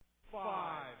5,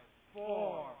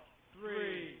 4,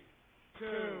 3, 2,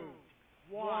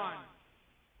 1.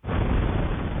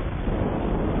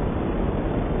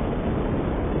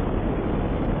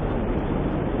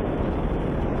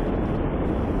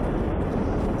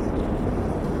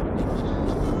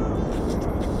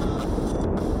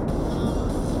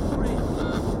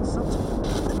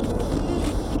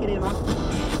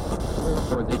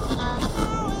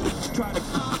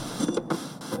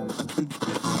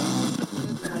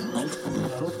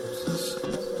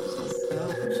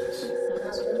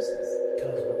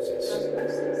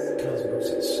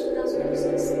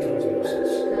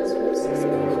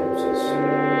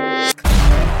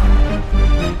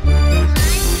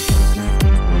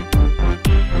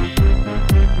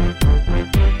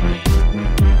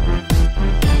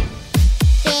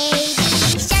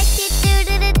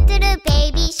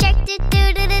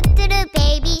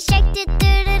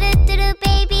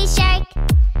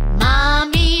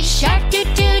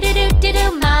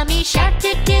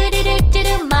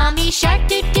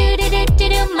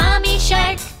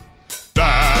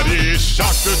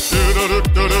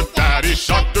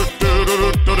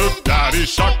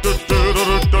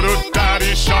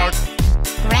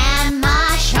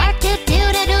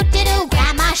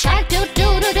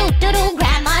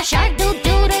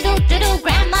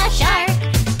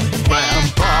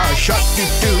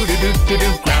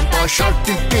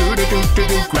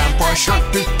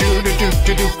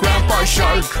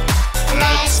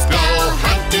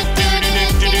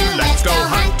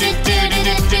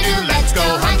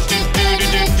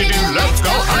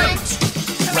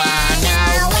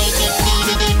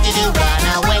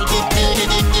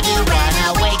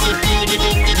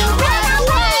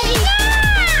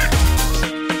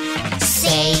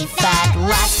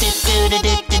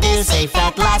 Safe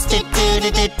at last,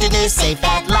 safe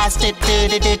at last, safe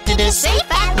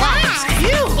at last.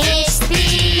 It's the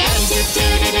end, it's the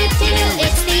end, it's the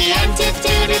end, it's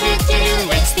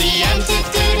the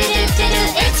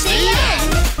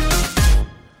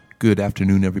end. Good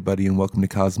afternoon, everybody, and welcome to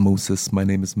Cosmosis. My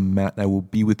name is Matt, and I will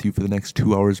be with you for the next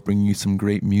 2 hours, bringing you some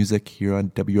great music here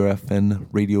on WRFN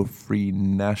Radio Free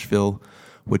Nashville.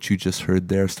 What you just heard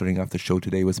there, starting off the show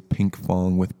today, was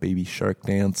Pinkfong with Baby Shark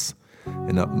Dance.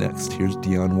 And up next, here's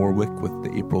Dionne Warwick with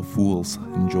the April Fools.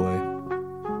 Enjoy.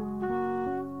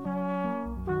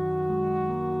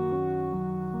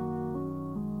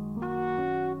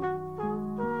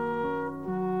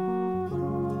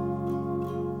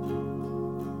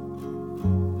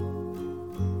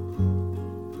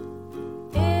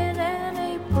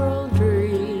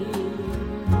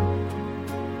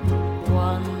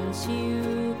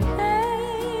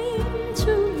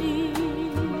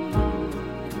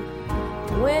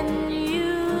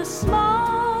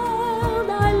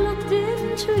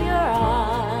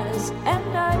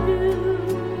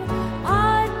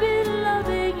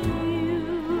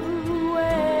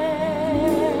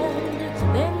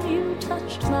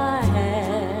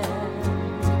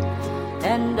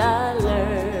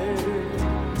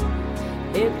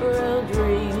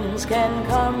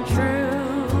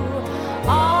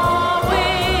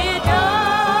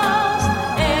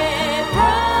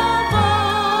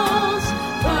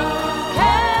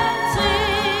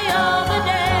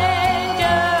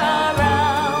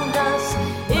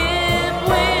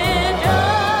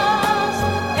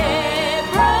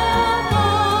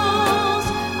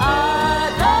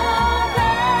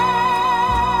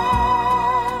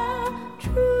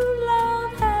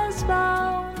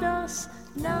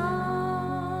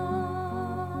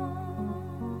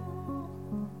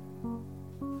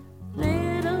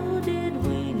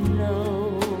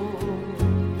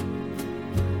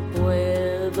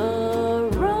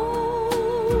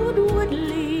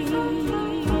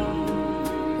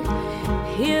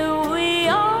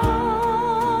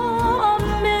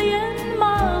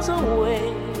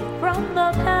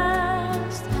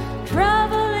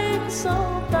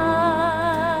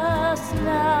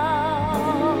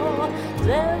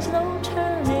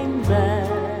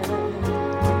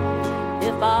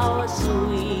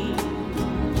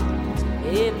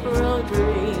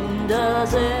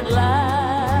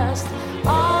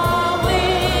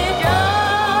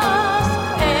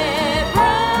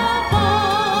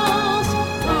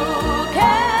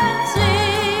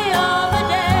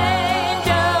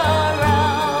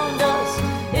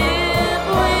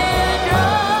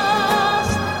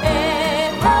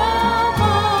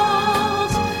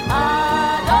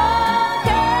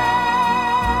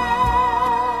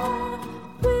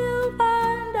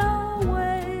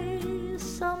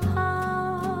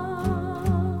 Somehow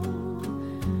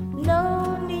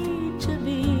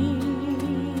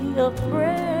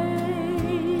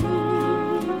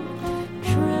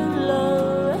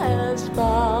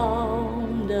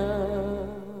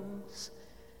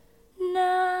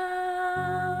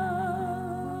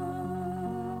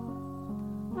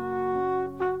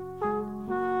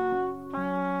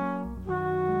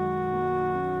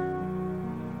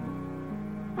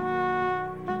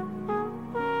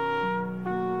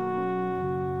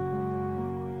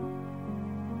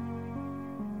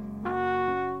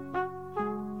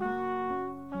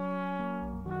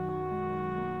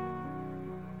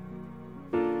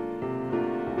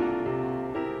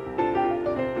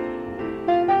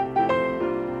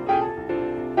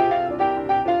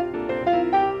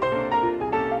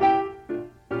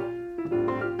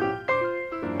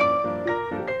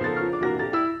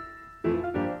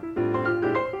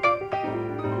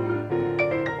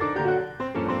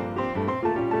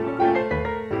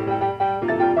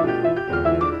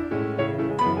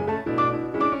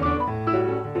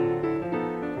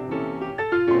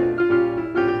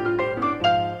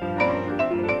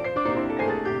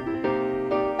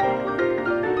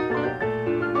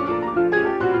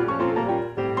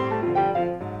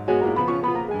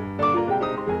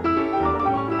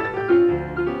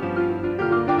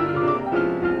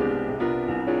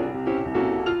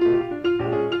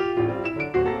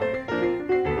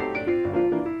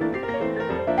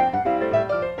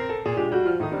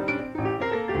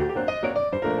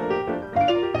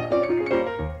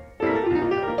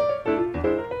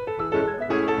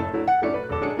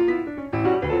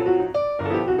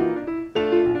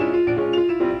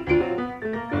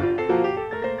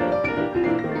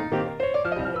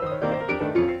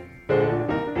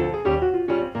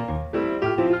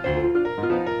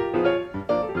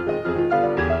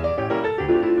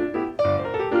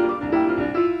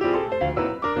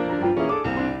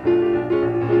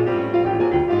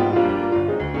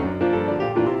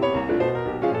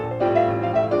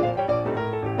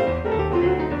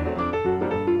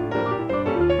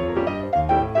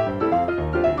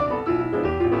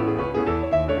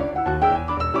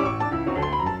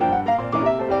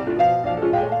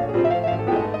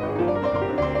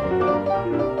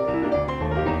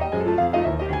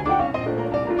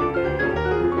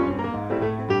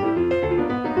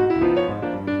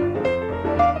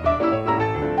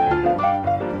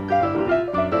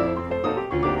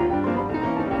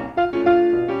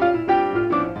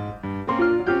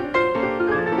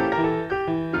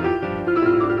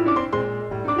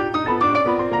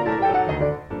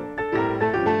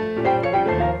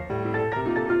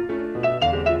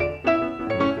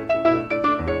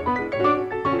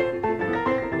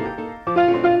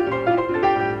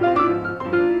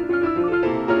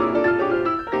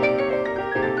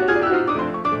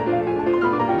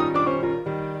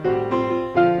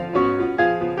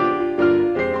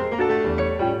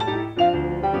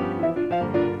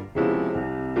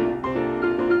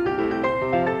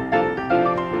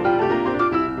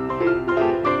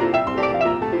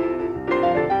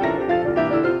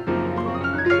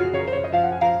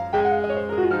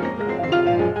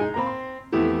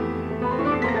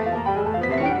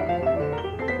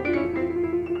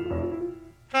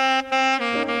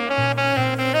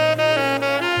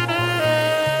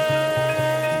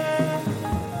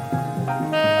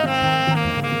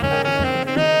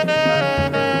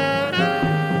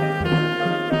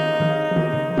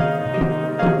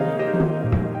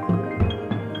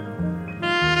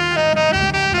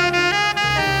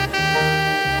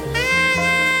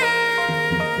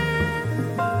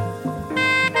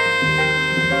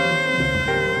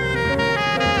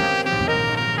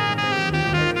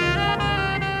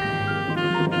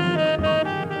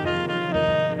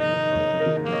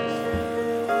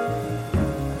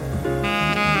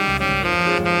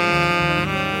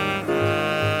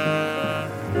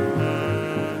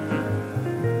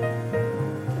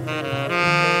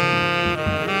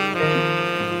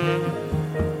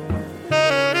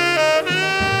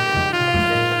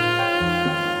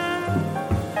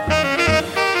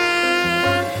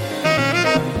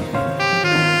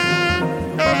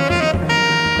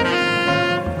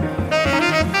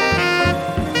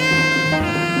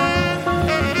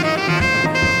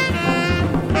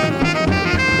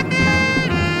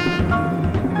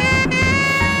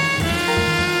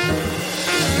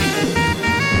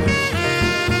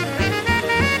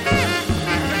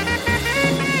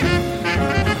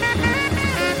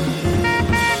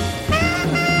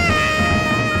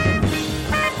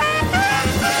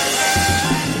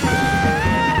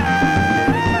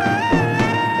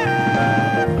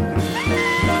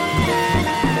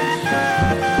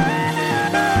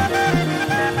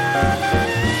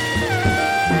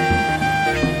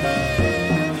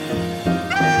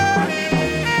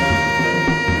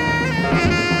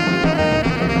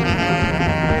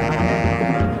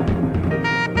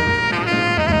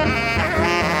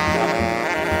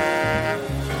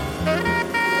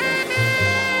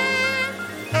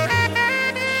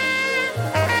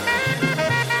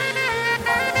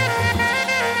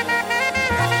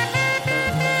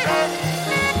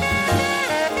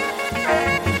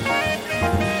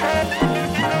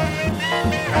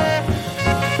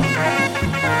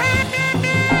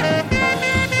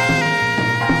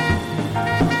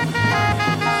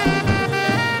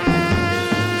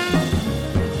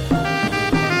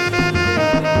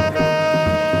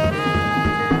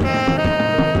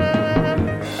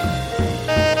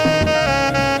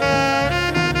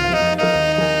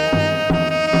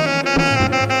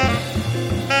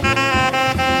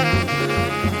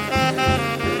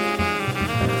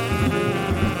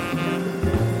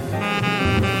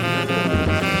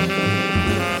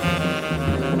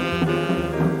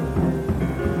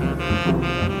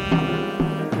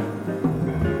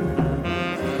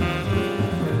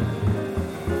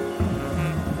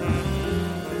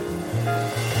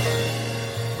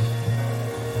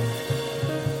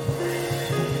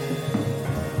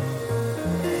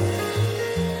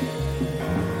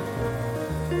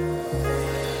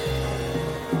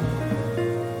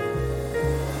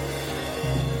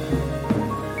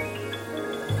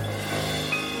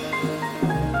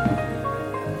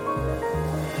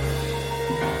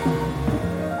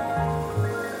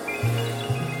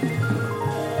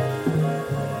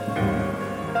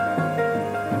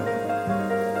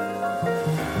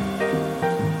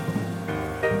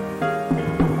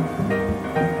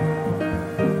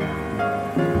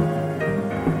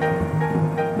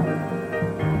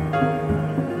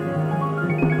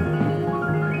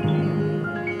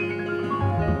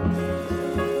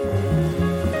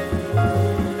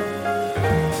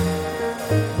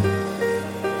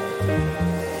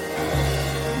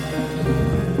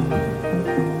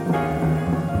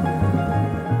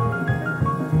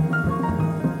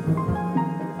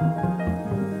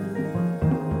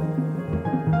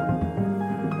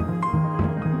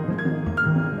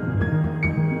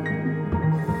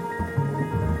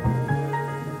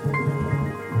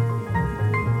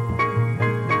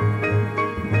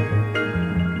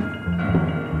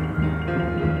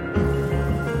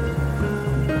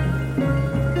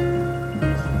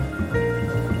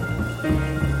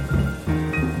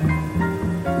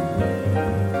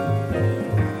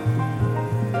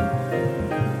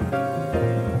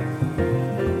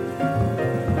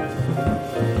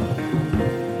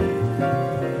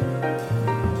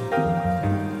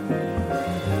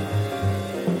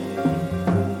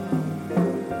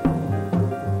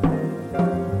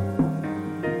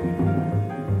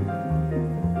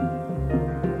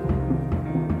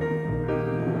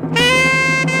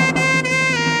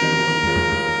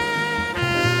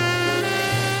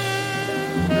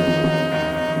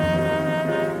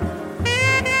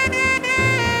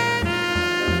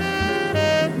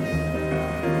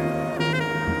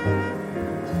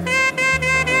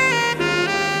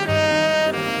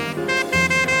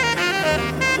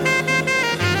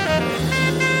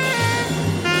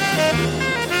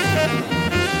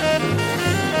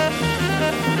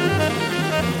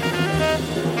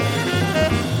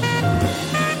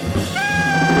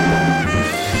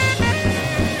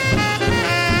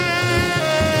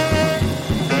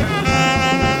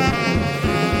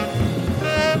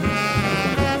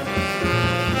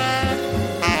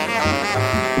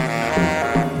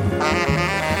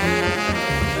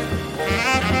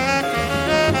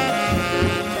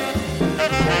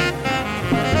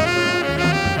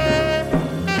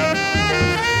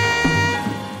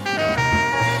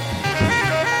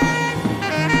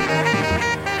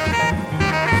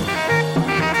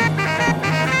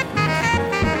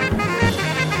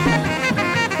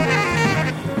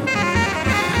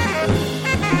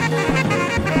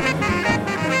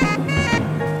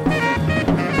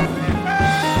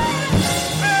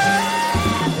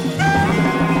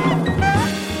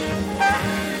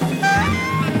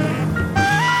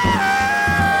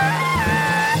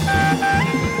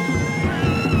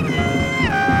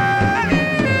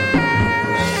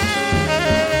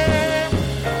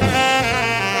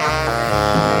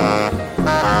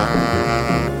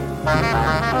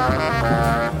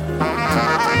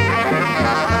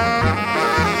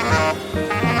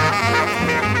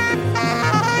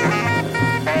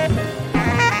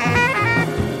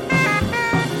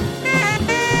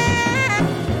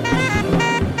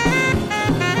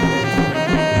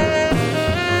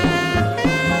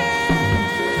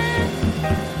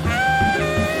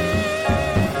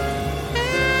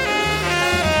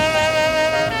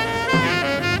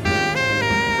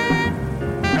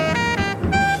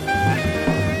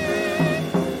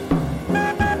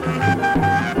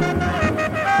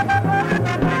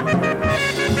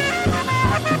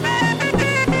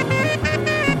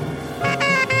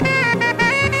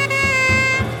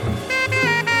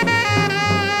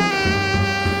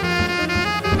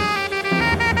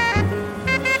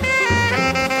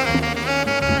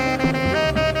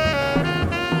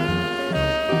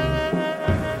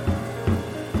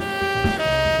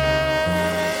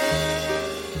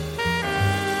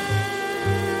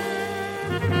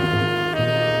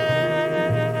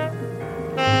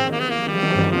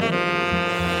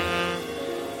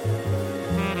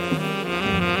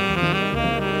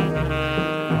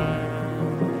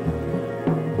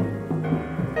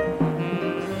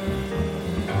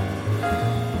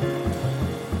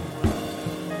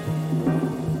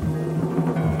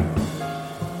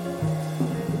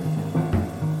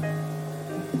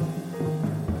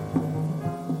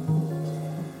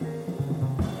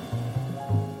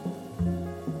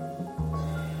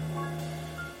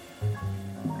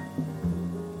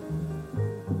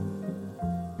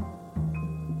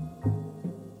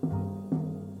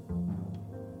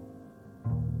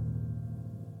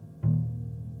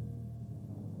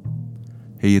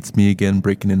Hey, it's me again,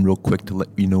 breaking in real quick to let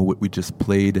you know what we just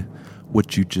played.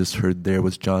 What you just heard there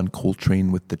was John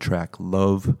Coltrane with the track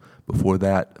Love. Before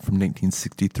that, from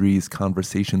 1963's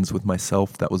Conversations with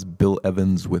Myself, that was Bill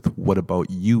Evans with What About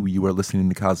You? You are listening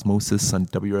to Cosmosis on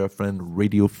WRFN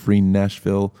Radio Free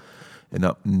Nashville. And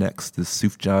up next is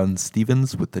Sufjan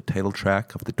Stevens with the title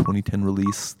track of the 2010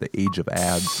 release, The Age of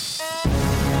Ads.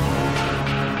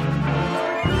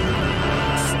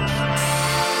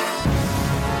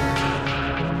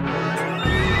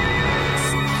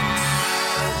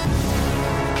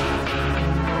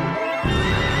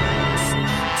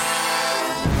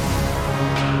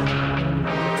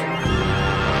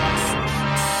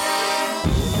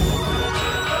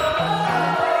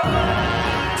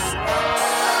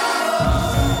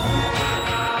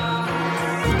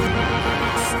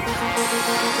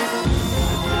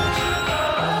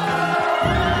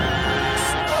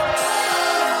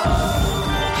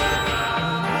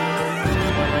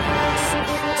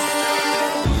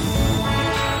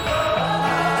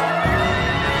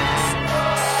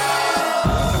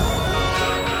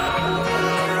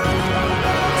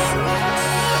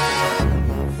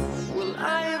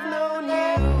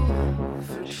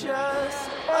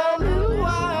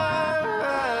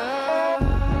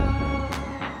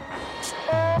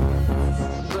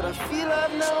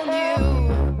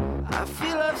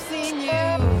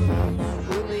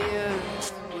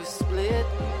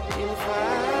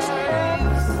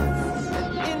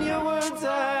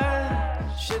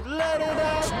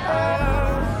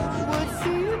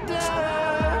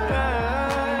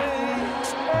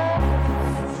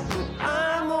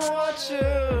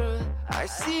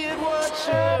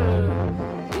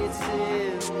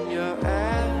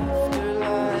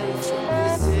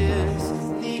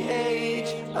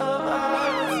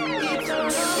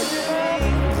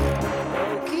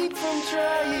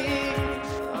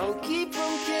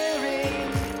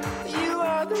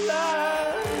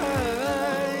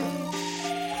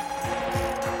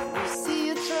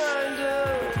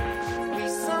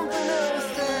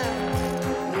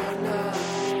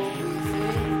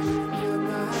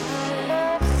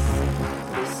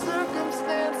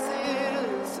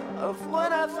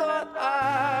 What I thought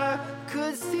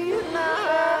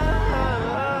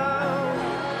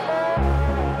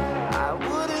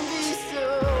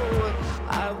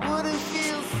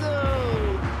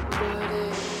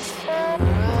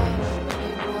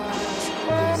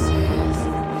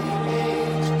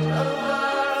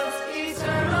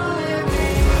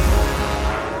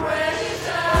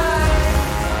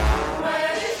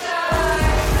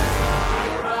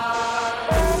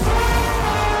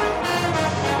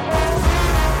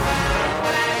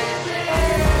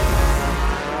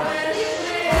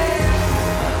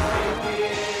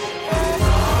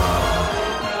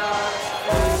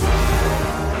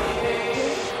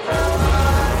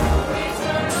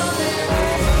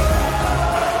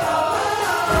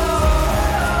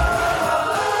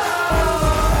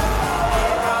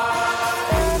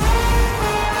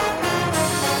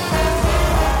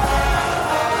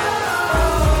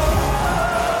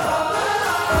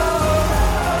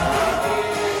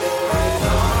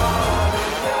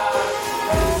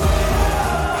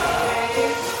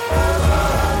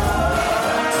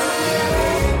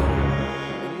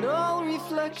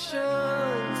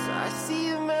I see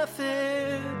your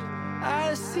method,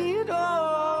 I see it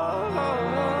all.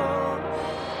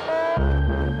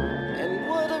 And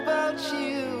what about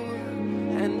you?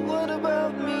 And what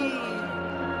about me?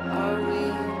 Are we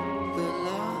the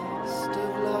lost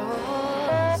of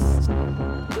lost?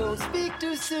 Don't speak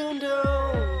too soon,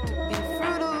 don't be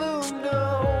Fruit of Loom,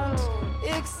 don't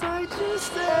excite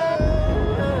yourself.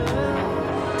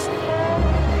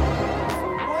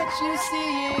 For what you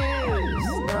see is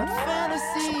not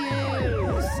fantasy,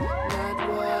 is not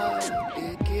what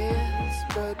it gives,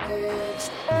 but gives.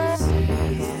 This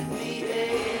is the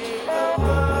age of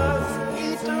us,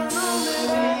 eternal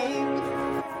living,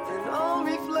 and all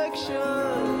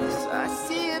reflections. I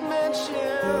see it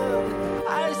mentioned,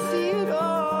 I see it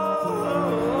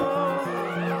all.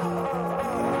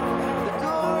 The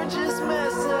gorgeous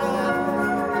mess of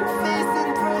your face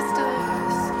impressed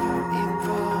us,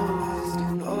 imposed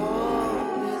in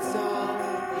all its all.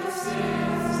 This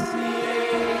is the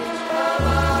age of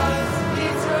us,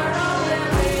 eternal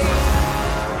living.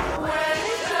 When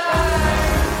it's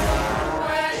time,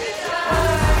 when it's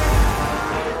time,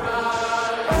 it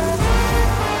runs.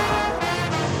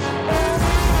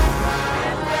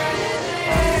 And when it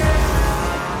lives,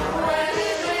 when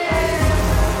it lives,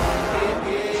 it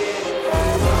gives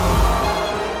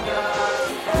all it does.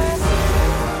 This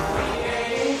is the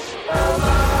age of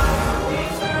us,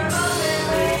 eternal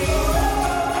living.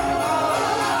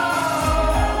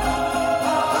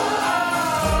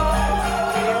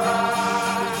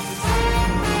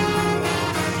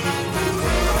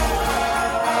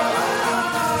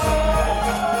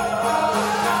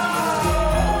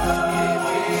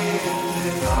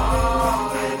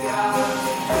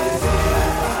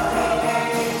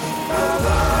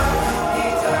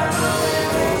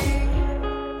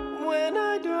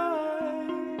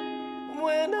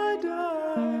 When I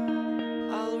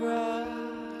die, I'll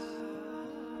rise.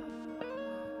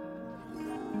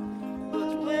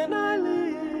 But when I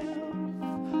live,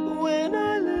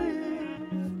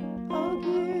 I'll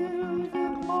give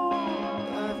it all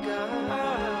I've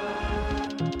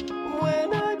got.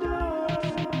 When I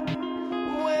die,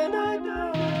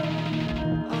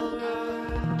 I'll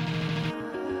rise.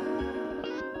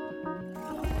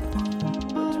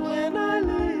 But when I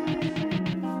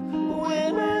live,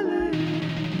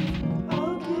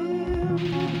 I'll give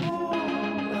it all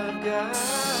I've got.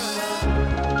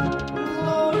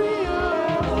 Gloria,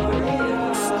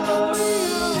 Gloria,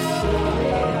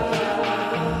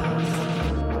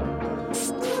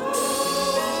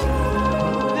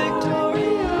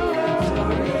 Victoria,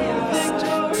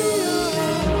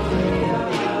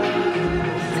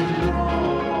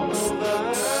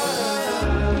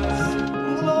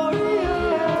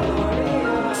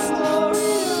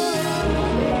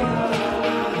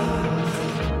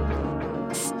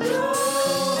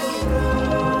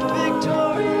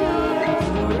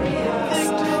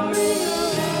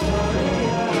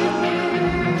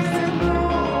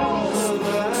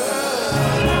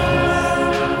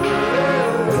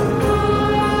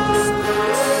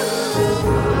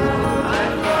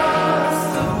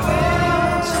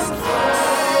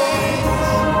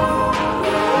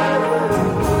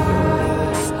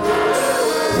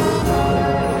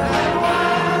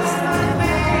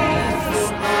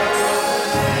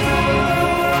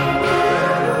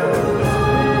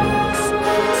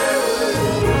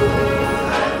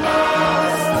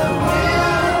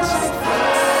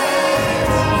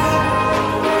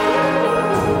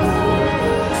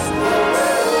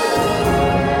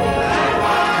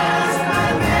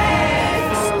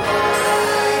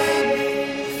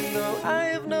 Though I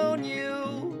have known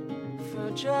you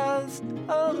for just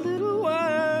a little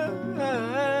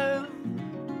while,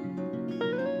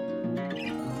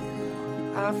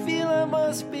 I feel I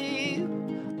must be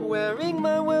wearing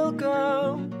my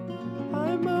welcome.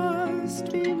 I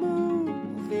must be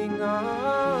moving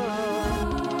on.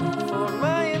 For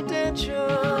my intentions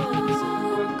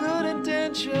were good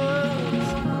intentions.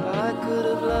 I could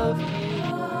have loved you,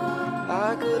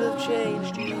 I could have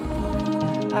changed you.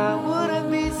 I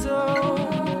wouldn't be so,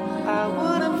 I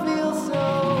wouldn't feel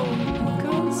so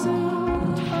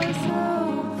consumed by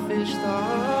selfish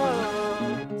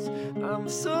thoughts. I'm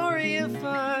sorry if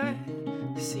I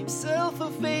seem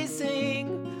self-effacing,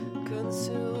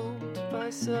 consumed by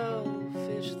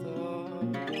selfish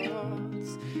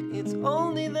thoughts. It's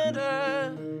only that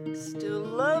I still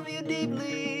love you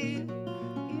deeply.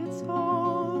 It's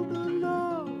all the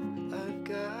love I've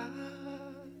got.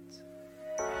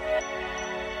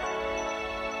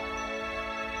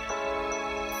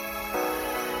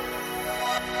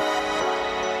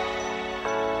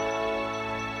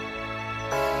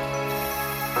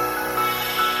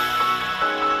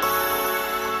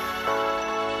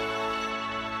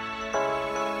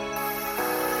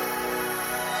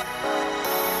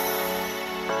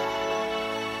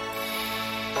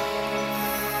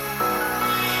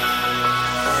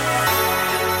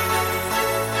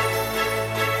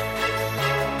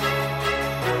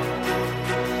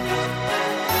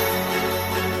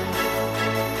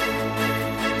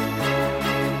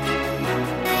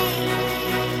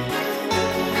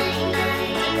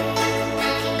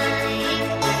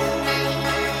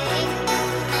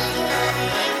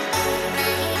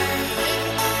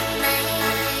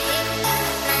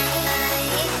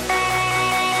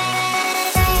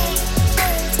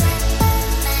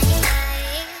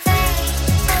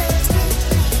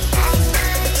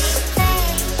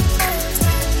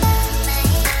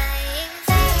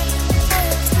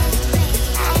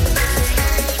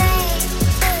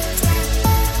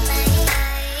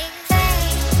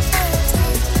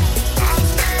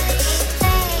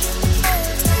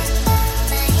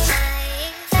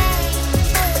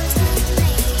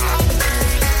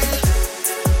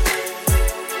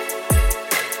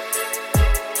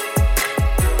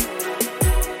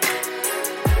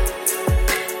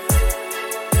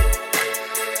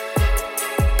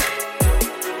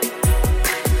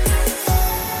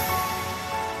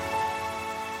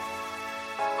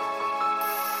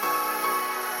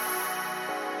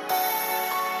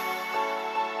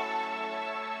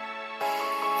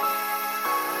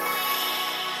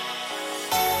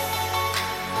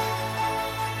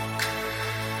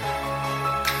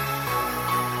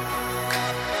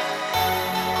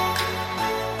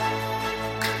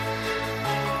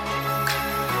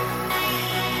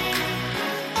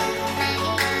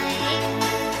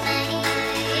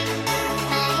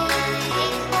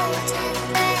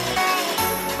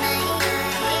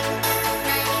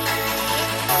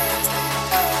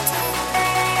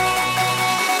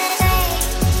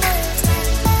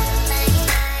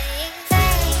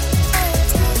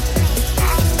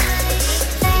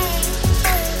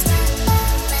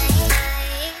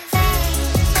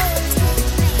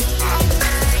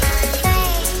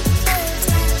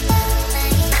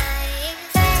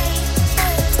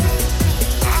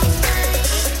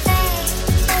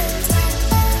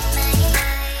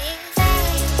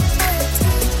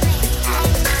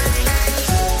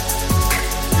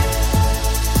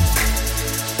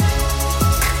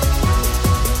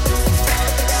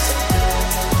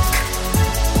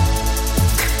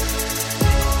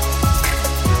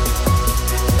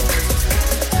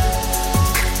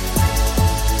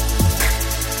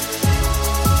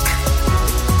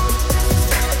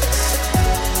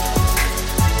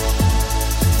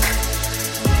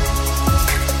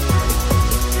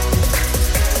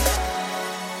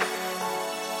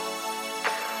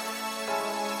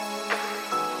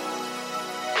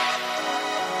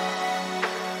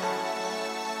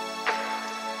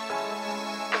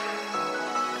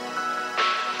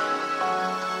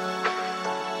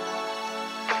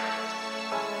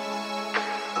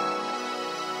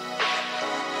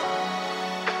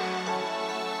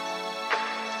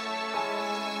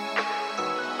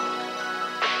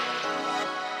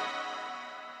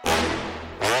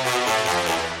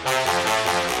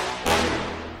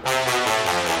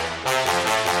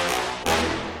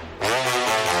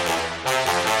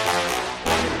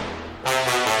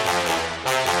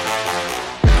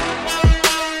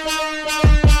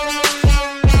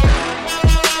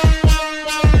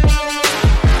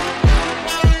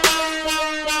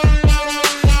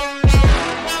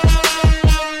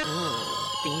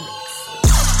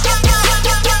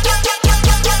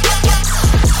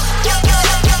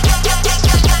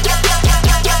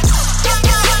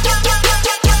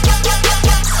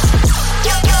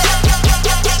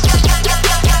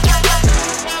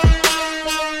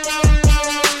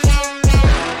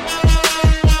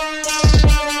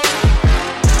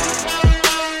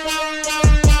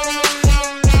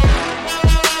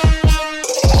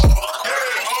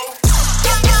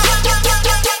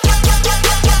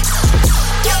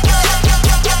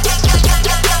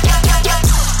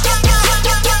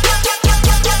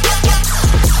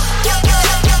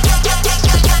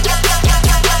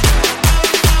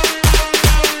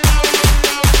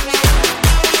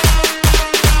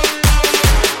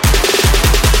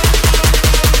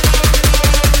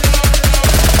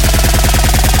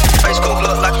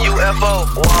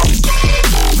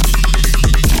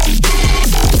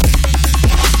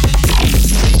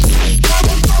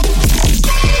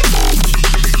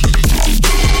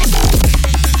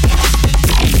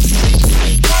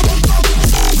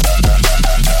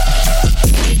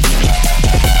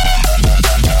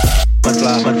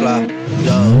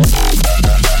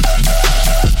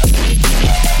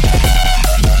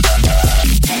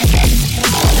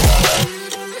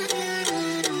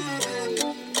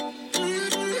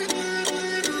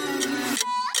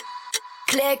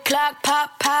 clock, pop,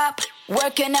 pop.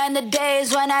 Working on the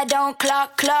days when I don't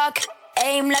clock.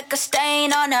 Aim like a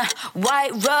stain on a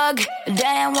white rug.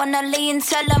 Damn, wanna lean,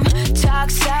 tell them talk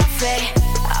soft, eh.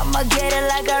 I'ma get it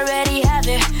like I already have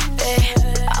it, eh.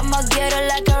 I'ma get it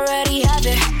like I already have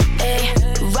it, eh.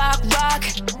 Rock,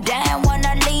 damn,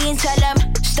 wanna lean, tell them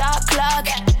stop clock.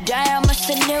 Damn, it's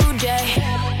a new day.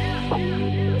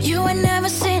 You ain't never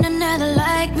seen another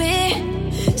like me.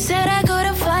 Said I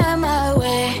couldn't find my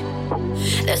way.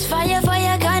 This fire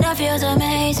kinda feels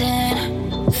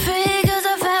amazing. Figures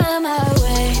I found my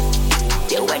way.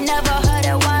 You ain't never heard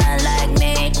of one like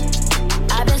me.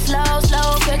 I've been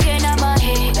slow cooking up my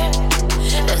heat.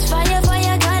 This fire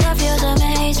kinda feels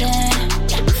amazing.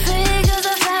 Figures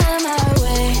I found my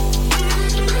way.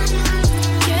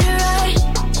 Get it right.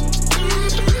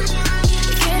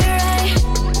 Get it right.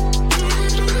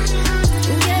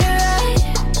 Get it right.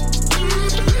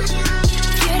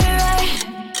 Get it right.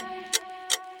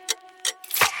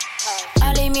 I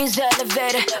leave me's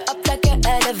elevator, up like an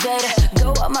elevator.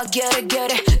 Go, I'ma get it.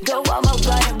 Go, I'ma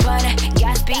run it.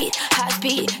 Gas speed, high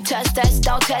speed, test,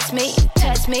 don't test me.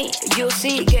 You'll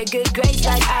see, get good grades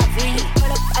like IV.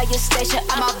 Pull up at your station,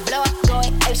 I'ma blow up.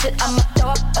 Going ape shit, I'ma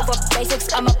throw up over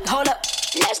basics, I'ma hold up.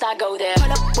 Let's not go there.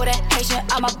 Pull up with a Haitian,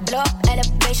 I'ma blow up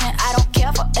elevation. I don't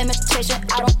care for imitation,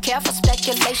 I don't care for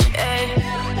speculation. Ay.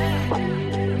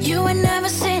 You ain't never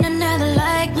seen another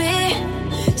like me.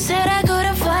 Said I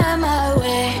couldn't find my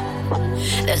way.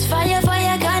 This fire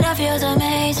kinda feels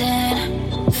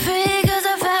amazing. Figures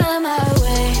I found my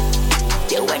way.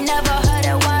 You ain't never heard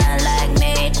of one like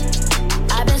me.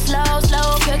 I've been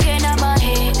slow cooking up my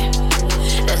heat.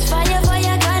 This fire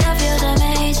kinda feels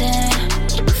amazing.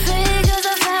 Figures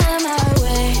I found my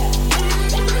way.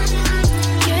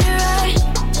 Get it right.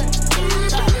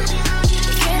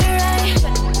 Get it right. Get it right.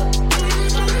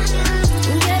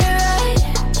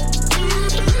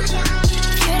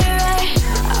 Get it right.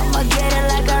 I'ma get it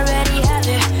like I already have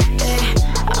it, eh.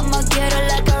 I'ma get it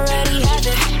like I already have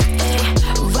it, eh.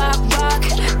 Rock,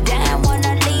 damn,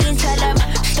 wanna lean, tell them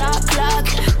stop clock.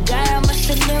 Damn, it's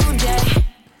a new day.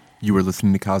 You were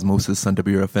listening to Cosmosis on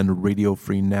WRFN Radio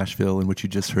Free Nashville, and what you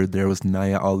just heard there was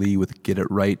Naya Ali with Get It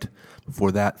Right.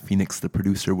 Before that, Phoenix the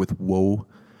Producer with Whoa,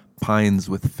 Pines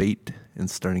with Fate, and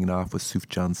starting it off with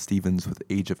Sufjan Stevens with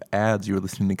Age of Ads. You were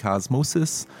listening to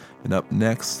Cosmosis, and up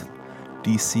next,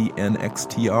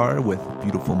 DCNXTR with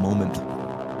Beautiful Moment.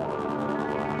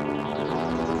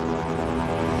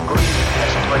 Greed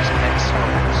has poisoned men's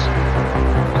souls,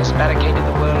 has barricaded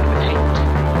the world with hate,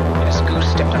 it has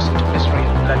goose-stepped us into misery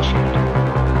and bloodshed.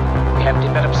 We have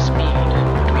developed speed,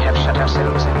 but we have shut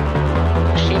ourselves in.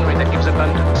 Machinery that gives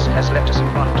abundance has left us in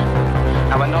want.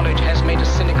 Our knowledge has made us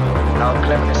cynical, our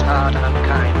cleverness hard and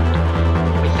unkind.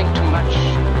 We think too much,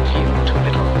 feel too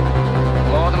little.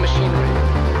 More than machinery,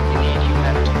 we need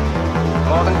humanity.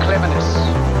 More than cleverness,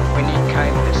 we need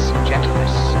kindness and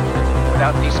gentleness.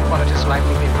 Without these qualities, life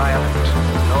will be violent,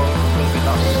 and all will be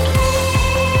lost.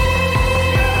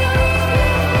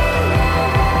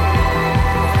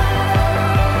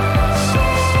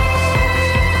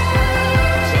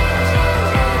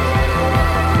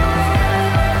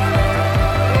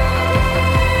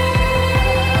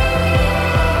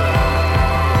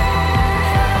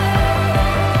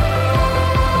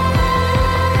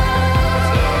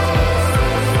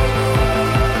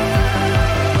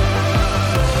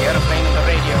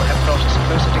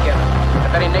 Closer together.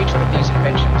 The very nature of these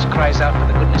inventions cries out for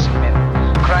the goodness of men,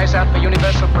 cries out for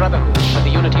universal brotherhood, for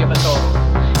the unity of us all.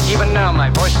 Even now my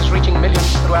voice is reaching millions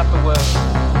throughout the world,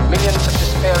 millions of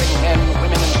despairing men,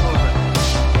 women and children,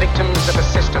 victims of a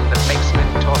system that makes men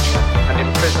torture and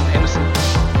imprison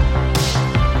innocents.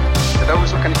 To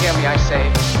those who can hear me I say,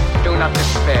 do not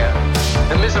despair.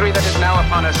 The misery that is now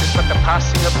upon us is but the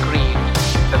passing of greed,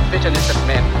 the bitterness of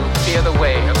men who fear the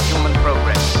way of human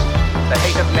progress. The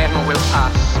hate of men will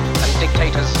pass, and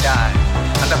dictators die,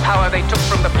 and the power they took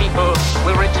from the people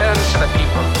will return to the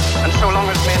people, and so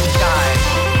long as men die,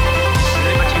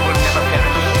 liberty will never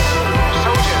perish.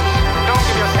 Soldiers, don't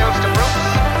give yourselves to brutes,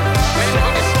 men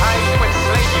who despise you,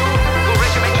 enslave you, who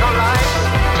regiment your lives,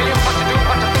 tell you what to do,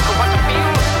 what to think, or what to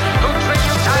feel, who train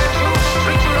you, tire you,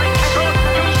 treat you like cattle,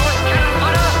 use you as cannon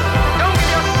fodder. Don't give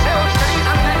yourselves to these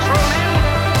unnatural men,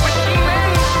 machine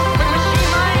men, with machine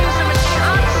minds and machine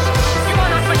hearts.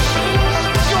 Machines,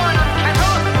 you are not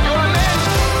cattle, you are men.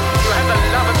 You have the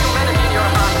love of humanity in your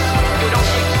hearts. You don't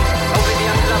hate, only the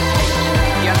unloved hate.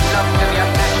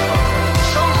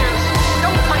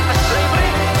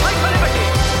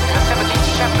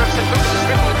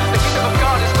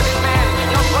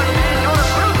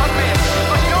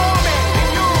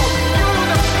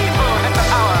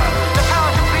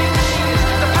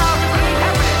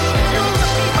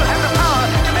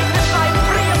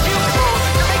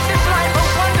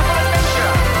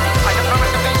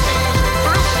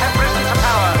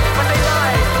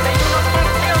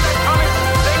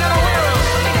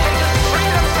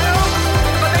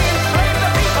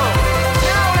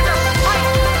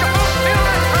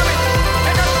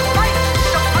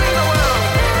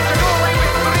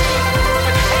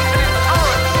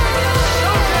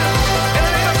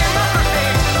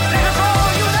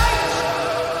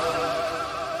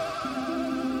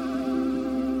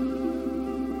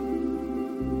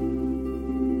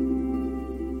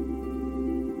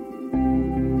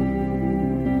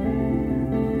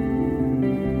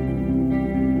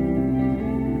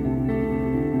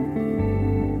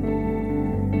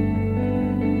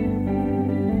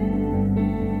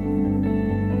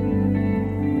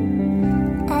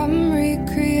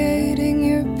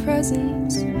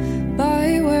 presents.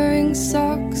 By wearing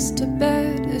socks to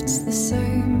bed, it's the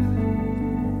same.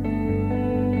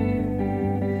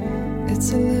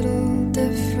 It's a little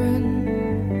different.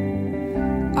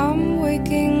 I'm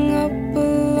waking up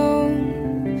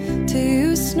alone to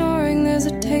you snoring. There's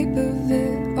a tape of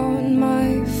it on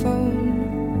my phone.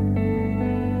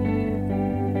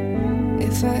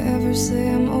 If I ever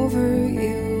say I'm over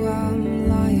you, I'm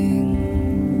lying.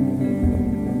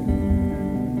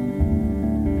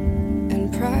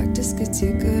 And practice gets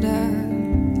you good at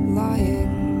lying.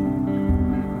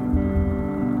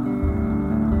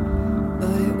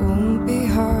 But it won't be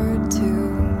hard to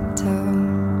tell.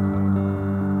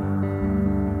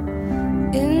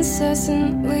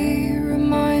 Incessantly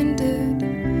reminded,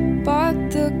 bought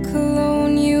the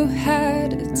cologne you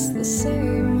had, it's the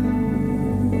same.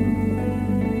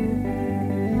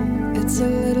 It's a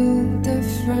little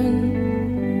different.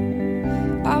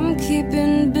 I'm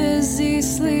keeping busy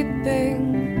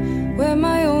sleeping, where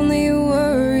my only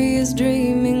worry is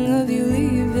dreaming of you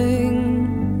leaving.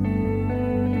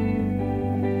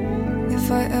 If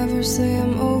I ever say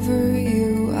I'm over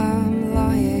you, I'm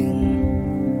lying.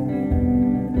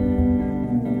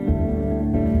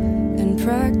 And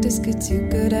practice gets you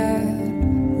good at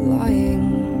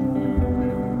lying.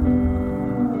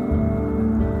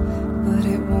 But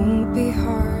it won't be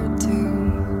hard to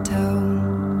tell.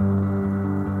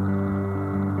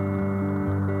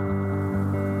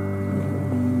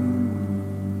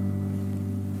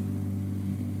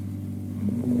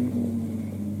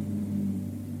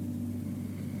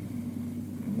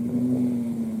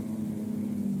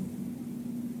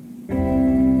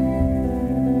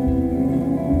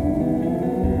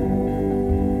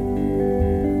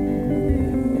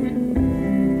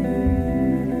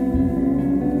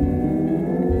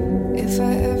 If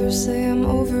I ever say I'm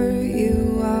over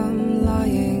you, I'm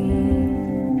lying.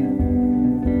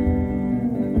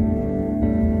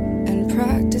 And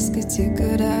practice gets you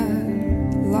good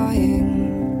at lying.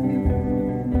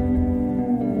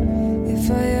 If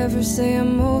I ever say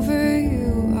I'm over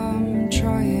you, I'm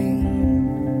trying.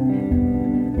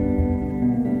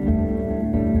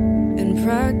 And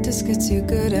practice gets you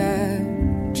good at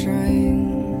trying.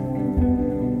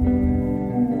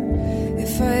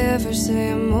 If I ever say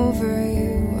I'm over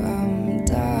you, I'm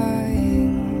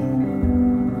dying.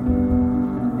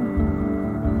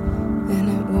 And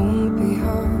it won't be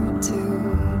hard to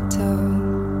tell.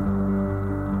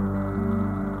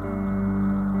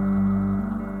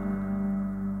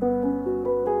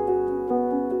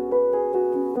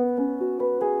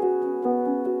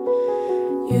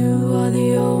 You are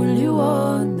the only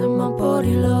one that my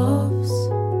body loves.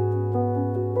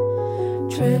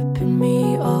 Tripping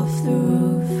me off the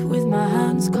roof with my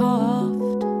hands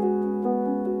carved.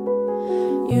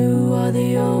 You are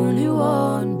the only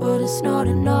one, but it's not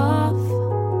enough.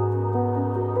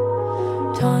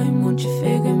 Time, won't you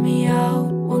figure me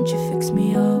out? Won't you fix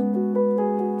me up?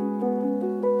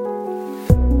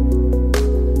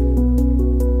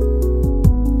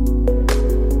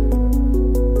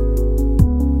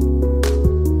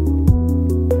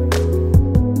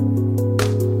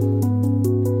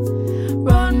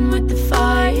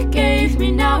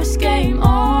 Now it's game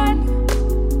on.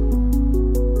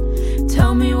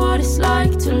 Tell me what it's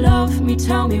like to love me.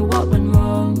 Tell me what went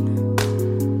wrong.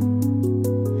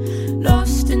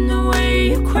 Lost in the way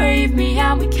you crave me,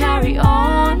 and we carry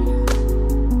on.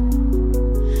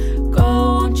 Go,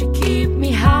 won't you keep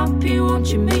me happy?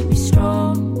 Won't you make me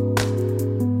strong?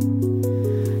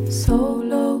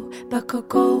 Solo, back I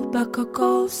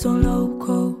go, so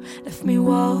loco. Left me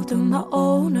wild on my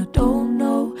own. I don't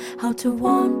know how to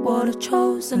want what I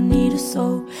chose. I need a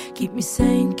soul, keep me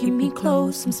sane, keep me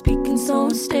close. I'm speaking so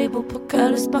unstable, put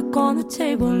careless back on the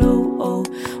table. Oh, oh,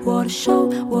 what a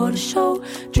show, what a show.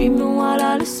 Dreaming while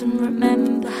I listen,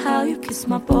 remember how you kiss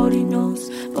my body knows,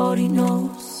 body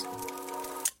knows.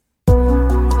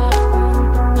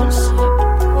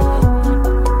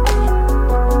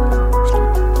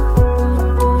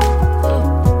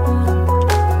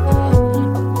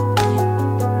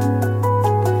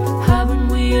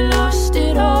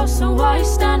 So why you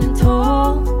standing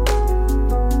tall?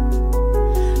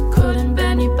 Couldn't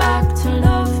bend you back to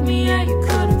love me, yeah, you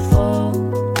couldn't fall.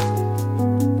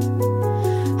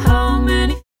 How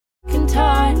many fucking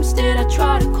times did I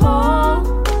try to call?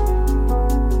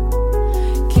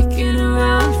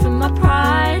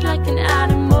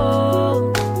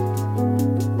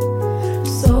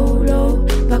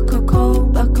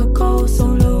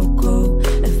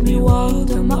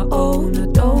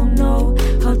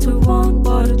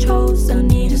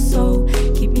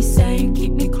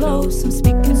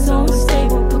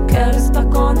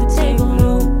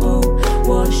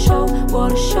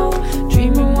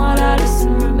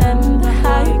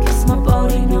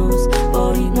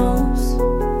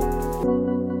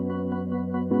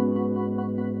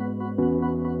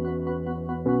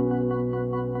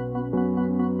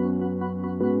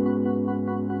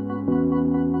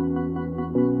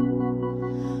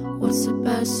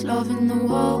 best love in the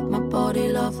world? My body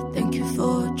love. Thank you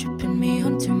for tripping me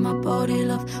onto my body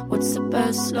love. What's the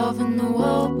best love in the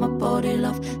world? My body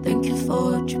love. Thank you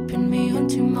for tripping me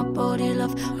onto my body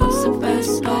love. What's the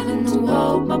best love in the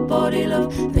world? My body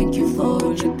love. Thank you for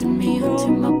tripping me onto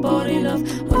my body love.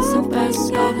 What's the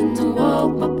best love in the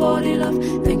world? My body love.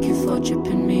 Thank you for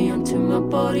tripping me onto my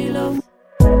body love.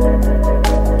 I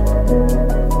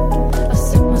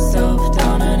sit myself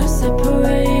down and I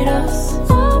separate us.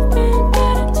 I've been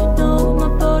getting to know my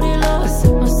body love. I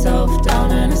sit myself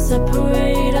down and I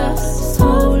separate us. So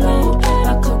low,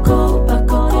 back I go,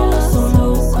 so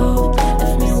low.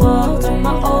 Left me wild on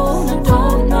my own. I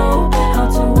don't know how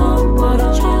to want what I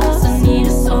want. I need a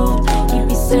soul. Keep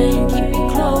me sane, keep me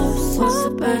close. What's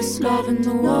the best love in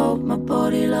the world? My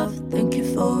body love. Thank you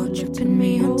for tripping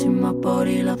me onto my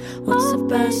body love. What's the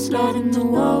best love in the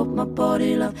world? My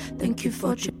body love. Thank you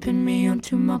for tripping me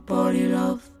onto my body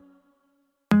love.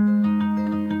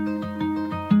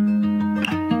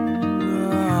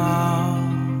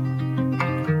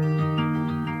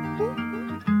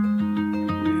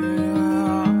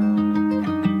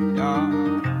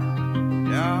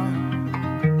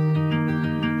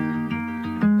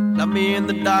 Let me in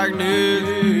the darkness,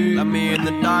 let me in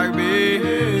the dark,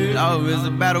 babe. Love is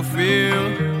a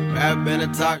battlefield, rap and a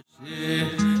talk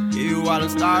shit. Give you all I'm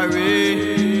starving.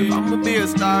 If I'ma be a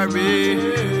star, babe,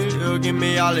 still give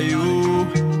me all of you,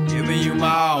 giving you my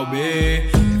all, babe.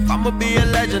 If I'ma be a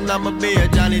legend, I'ma be a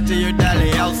Johnny to your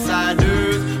daddy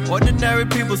outsiders. Ordinary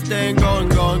people staying going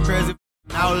crazy,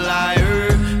 outlier.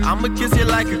 I'ma kiss you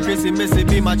like a Chrissy Missy,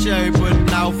 be my cherry putting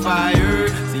out fire.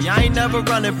 See, I ain't never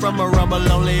running from a rumble,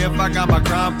 only if I got my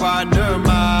crime partner.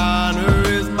 My honor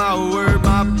is my word,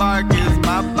 my bark is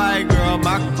my bite, girl,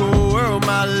 my cool world,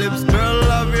 my lips, girl,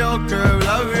 love your curve,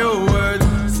 love your words.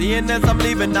 Seeing as I'm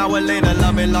leaving, now or later,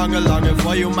 love me longer, longing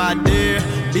for you, my dear.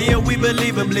 Being we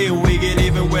believe in, bleed, we get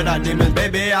even with our demons,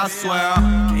 baby, I swear.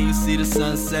 Can you see the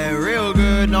sunset real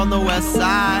good on the west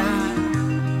side?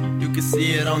 You can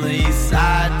see it on the east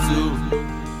side too.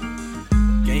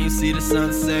 Can you see the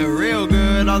sunset real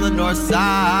good on the north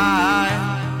side?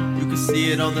 You can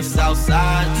see it on the south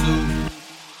side too.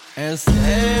 And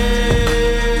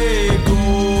stay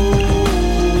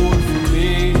gold for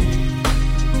me,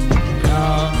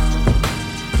 yeah.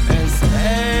 And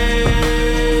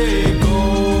stay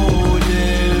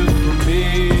golden for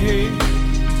me,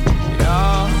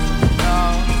 yeah,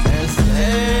 yeah. And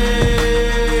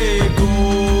stay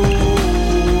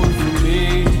gold for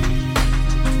me,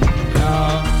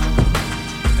 yeah.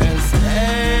 And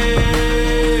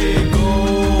stay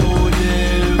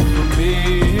golden for me,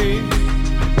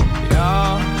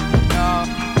 yeah, yeah.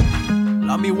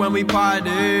 Love me when we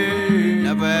party,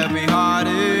 never heavy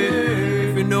hearted.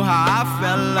 If you knew how I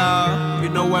felt, love, you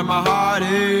know where my heart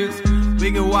is.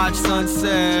 We can watch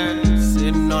sunset,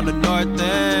 sitting on the north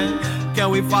end. Can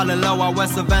we fall in love while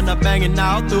West Savannah banging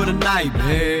out through the night,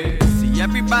 babe? See,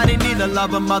 everybody need a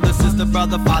lover, mother, sister,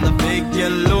 brother, father, big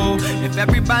yellow. If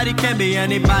everybody can be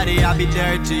anybody, I'll be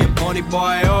there to your pony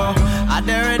boy, oh. I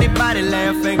dare anybody lay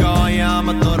a finger on you,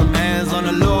 I'ma throw them hands on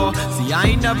the low. See, I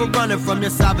ain't never running from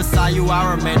your side, beside you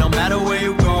I remain, no matter where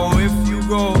you go. If you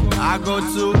go, I go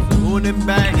too, moon and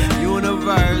back,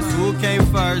 universe. Who came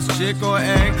first, chick or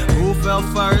egg? Who fell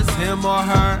first, him or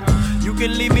her? You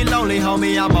can leave me lonely,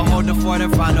 homie, I'ma hold the fort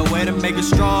and find a way to make it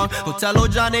strong. Go tell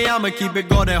old Johnny I'ma keep it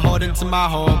golden, holding to my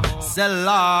home.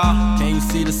 Selah. Can you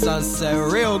see the sunset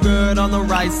real good on the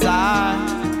right side?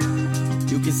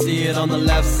 You can see it on the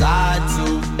left side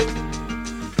too.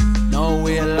 No,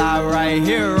 we'll lie right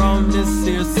here on this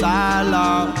here side,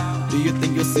 Lord. Do you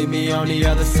think you'll see me on the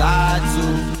other side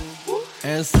too?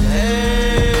 And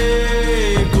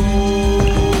stay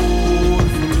gold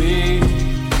for me,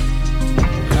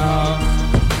 yeah.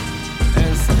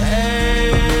 And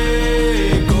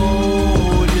stay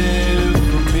golden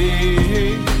for me,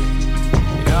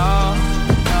 yeah,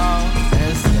 yeah.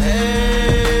 And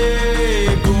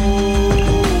stay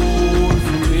gold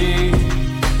for me,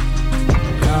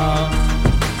 yeah.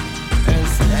 And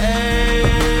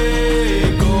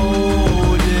stay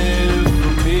golden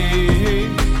for me,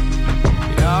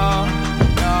 yeah,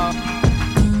 yeah.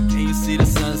 Can you see the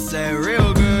sunset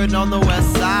real good on the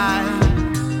west side?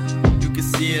 You can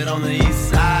see it on the east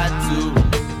side too.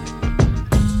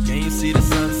 Can you see the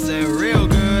sunset real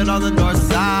good on the north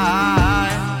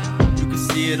side? You can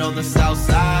see it on the south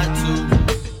side too.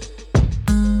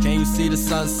 Can you see the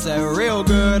sunset real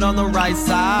good on the right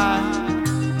side?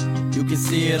 You can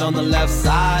see it on the left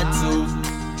side too.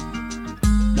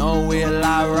 No, we'll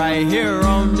lie right here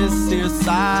on this here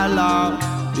side, Lord.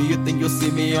 Do you think you'll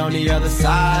see me on the other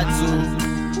side too?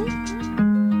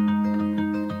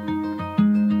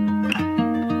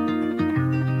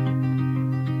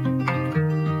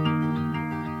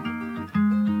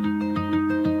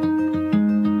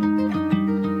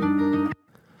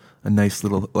 nice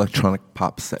little electronic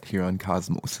pop set here on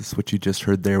Cosmosis. What you just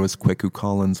heard there was Kweku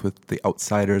Collins with The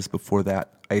Outsiders. Before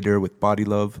that, Eider with Body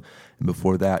Love. And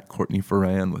before that, Courtney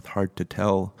Ferran with Hard to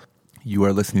Tell. You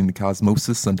are listening to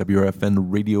Cosmosis on WRFN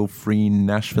Radio Free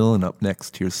Nashville. And up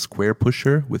next, here's Square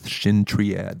Pusher with Shin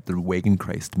Triad, the Wagon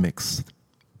Christ mix.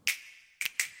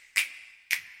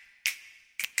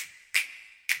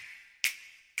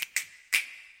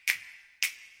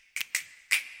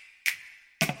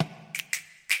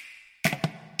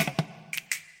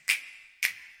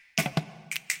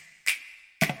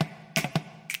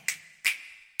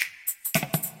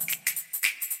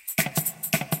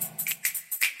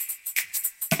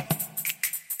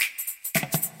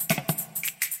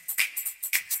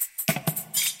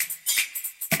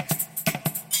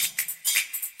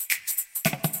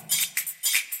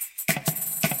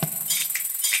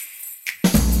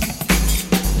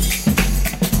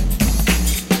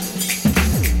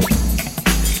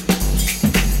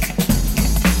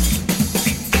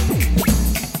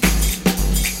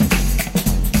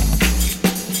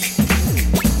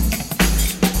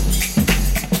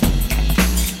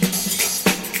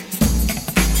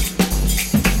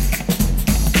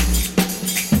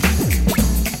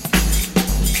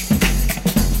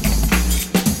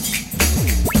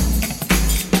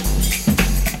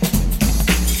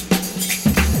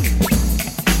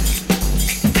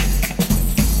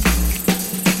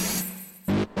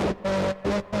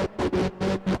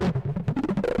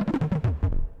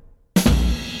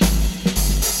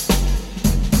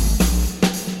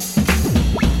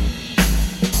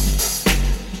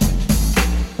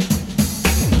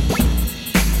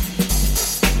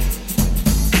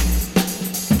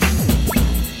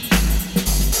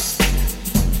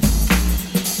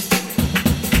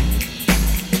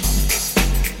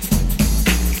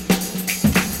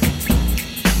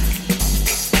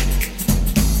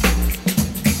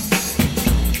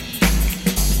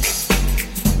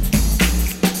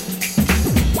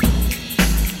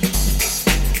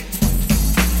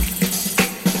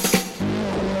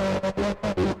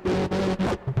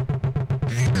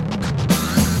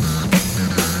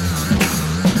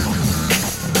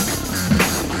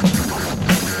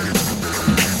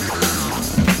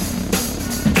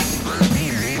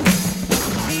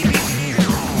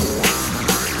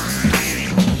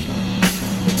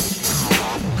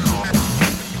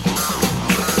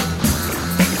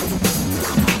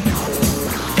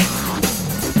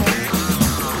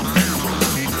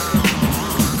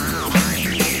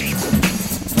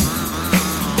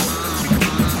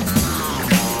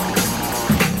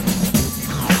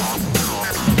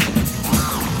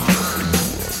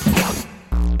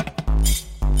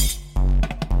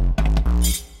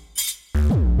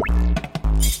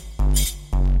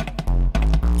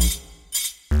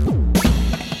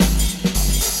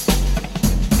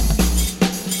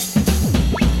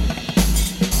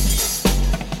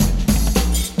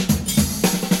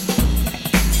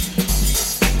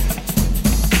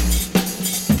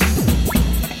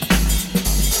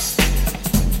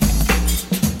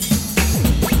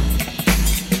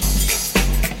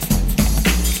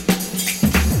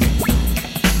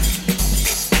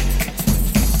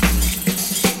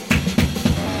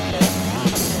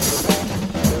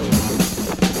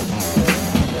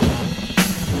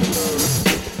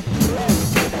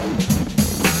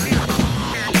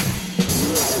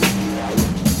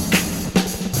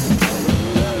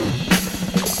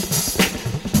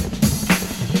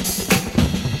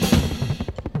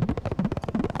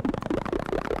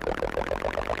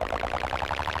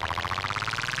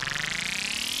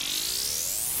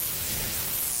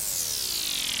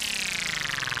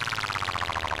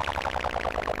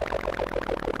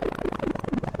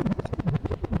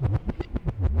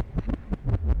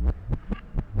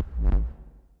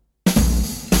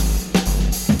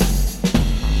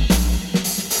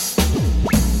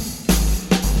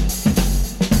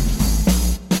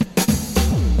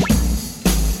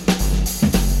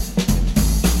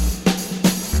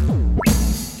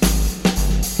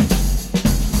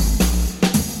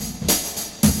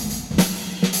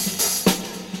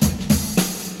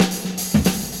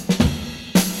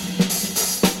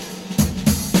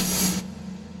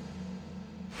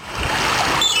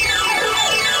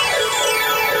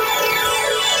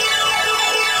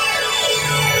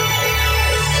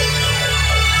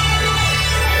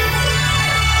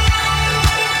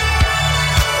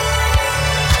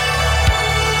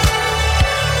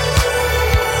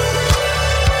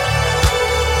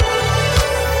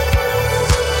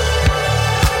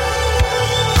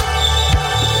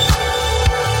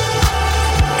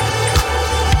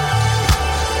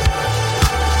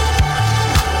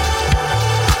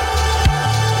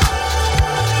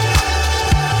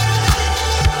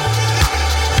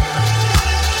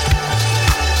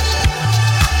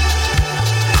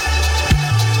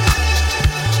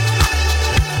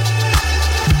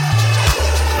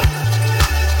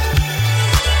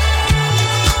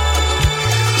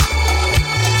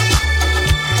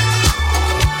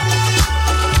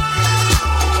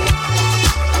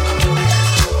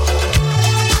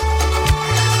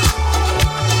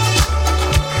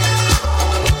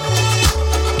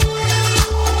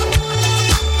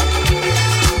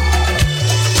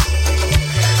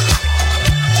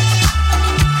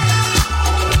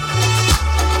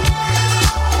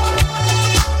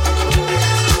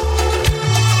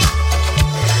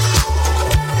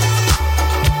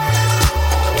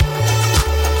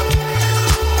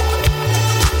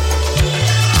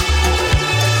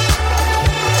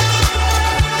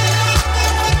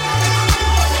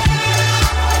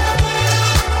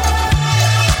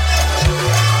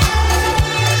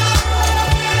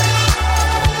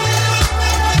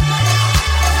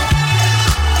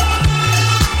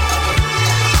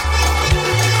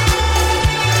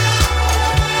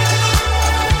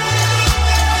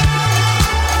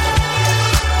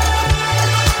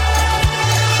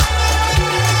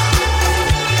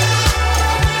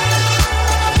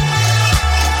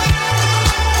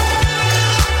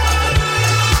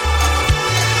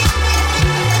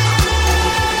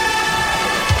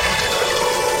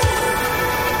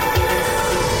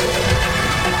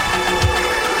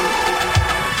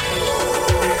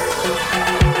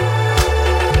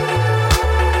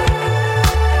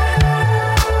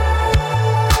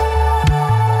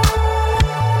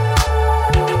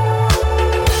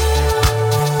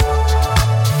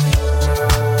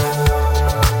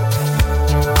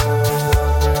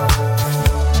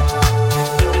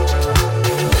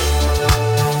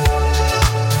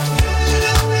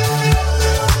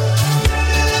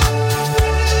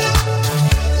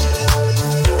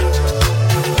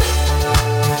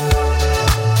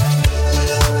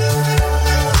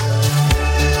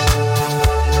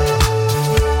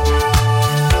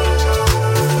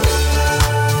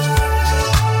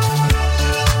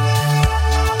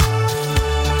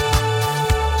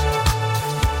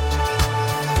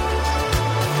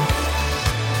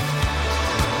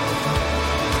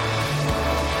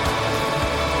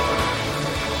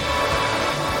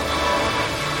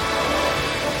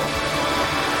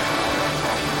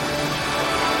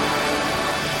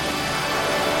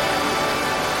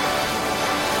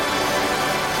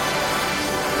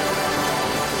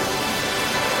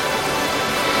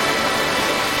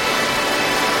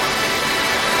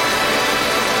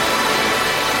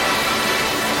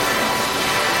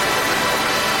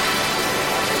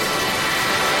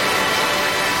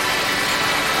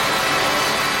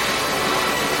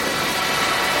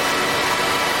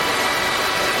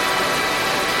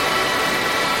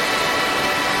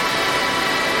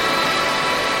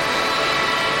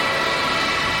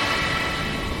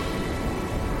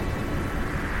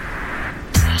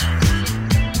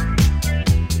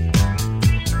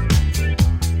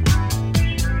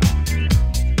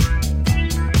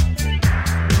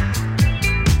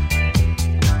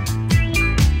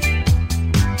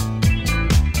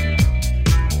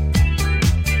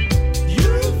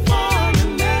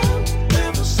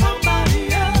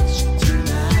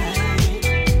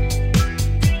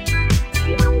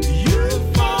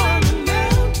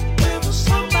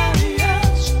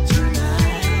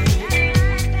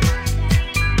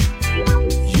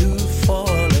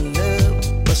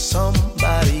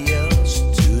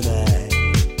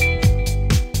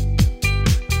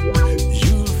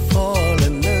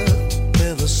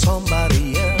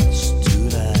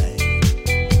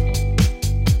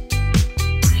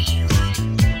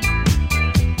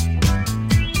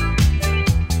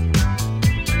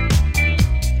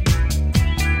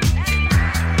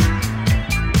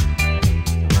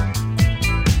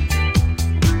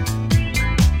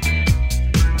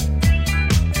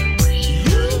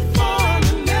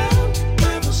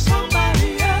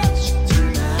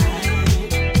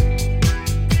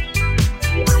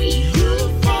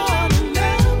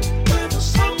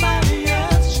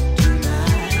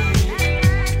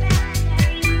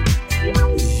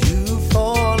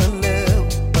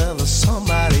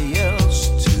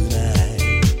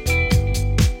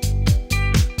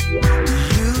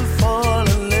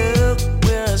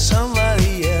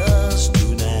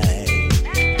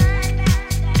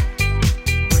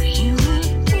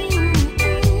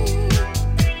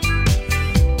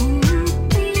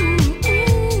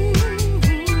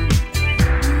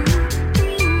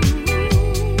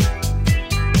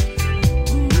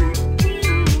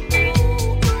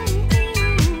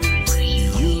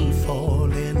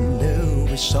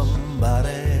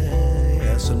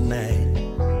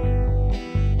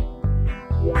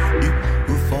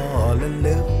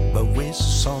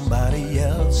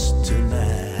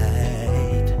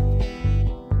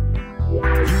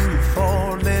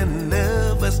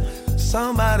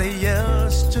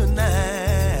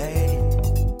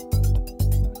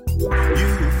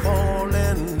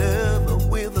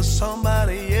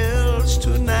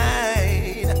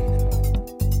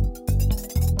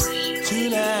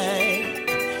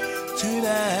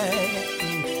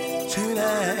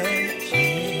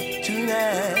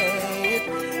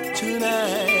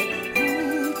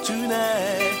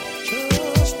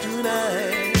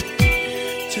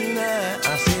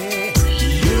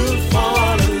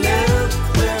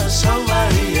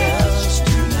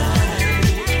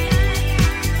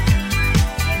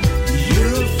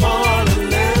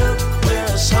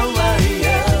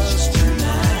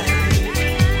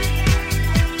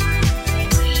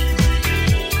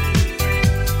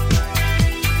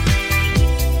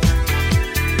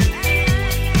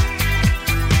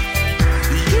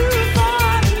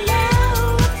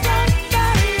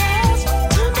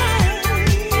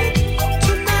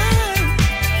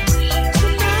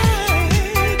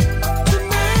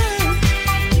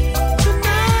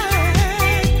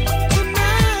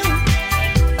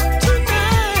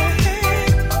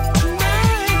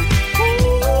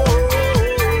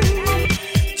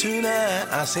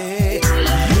 I said,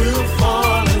 you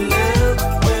fall in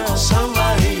love with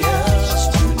somebody else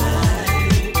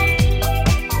tonight.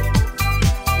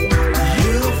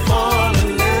 You fall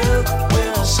in love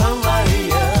with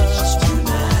somebody else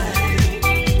tonight.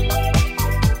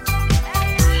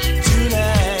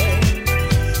 Tonight,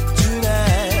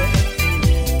 tonight,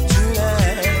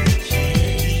 tonight,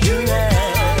 tonight,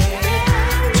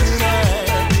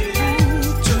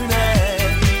 tonight,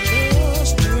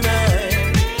 just tonight,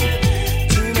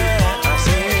 tonight. I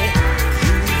said,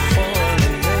 you fall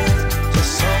in love with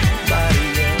somebody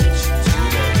else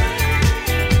tonight.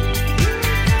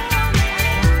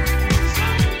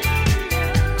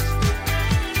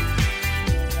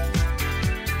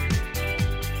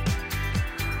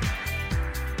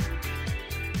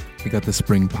 I got the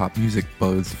spring pop music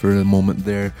buzz for a moment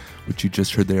there. What you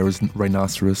just heard there was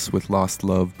Rhinoceros with Lost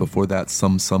Love. Before that,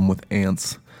 Sum with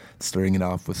Ants. Starting it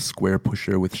off with Square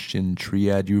Pusher with Shin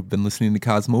Triad. You've been listening to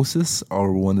Cosmosis.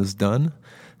 Hour 1 is done.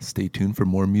 Stay tuned for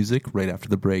more music right after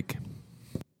the break.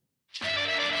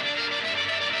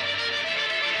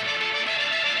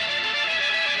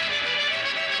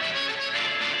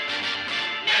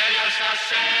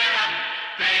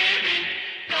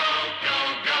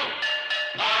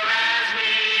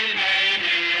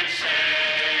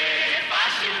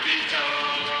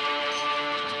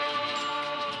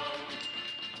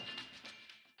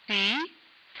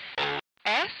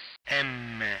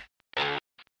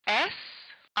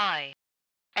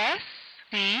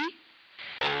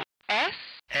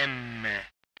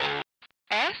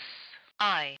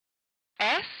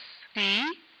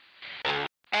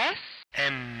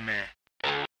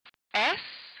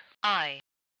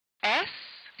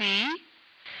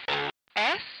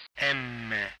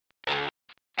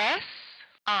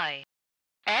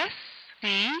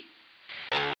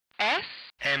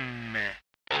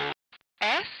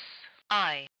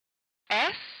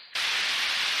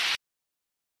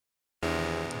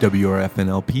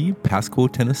 WRFN-LP, Pasco,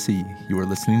 Tennessee. You are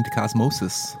listening to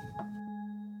Cosmosis.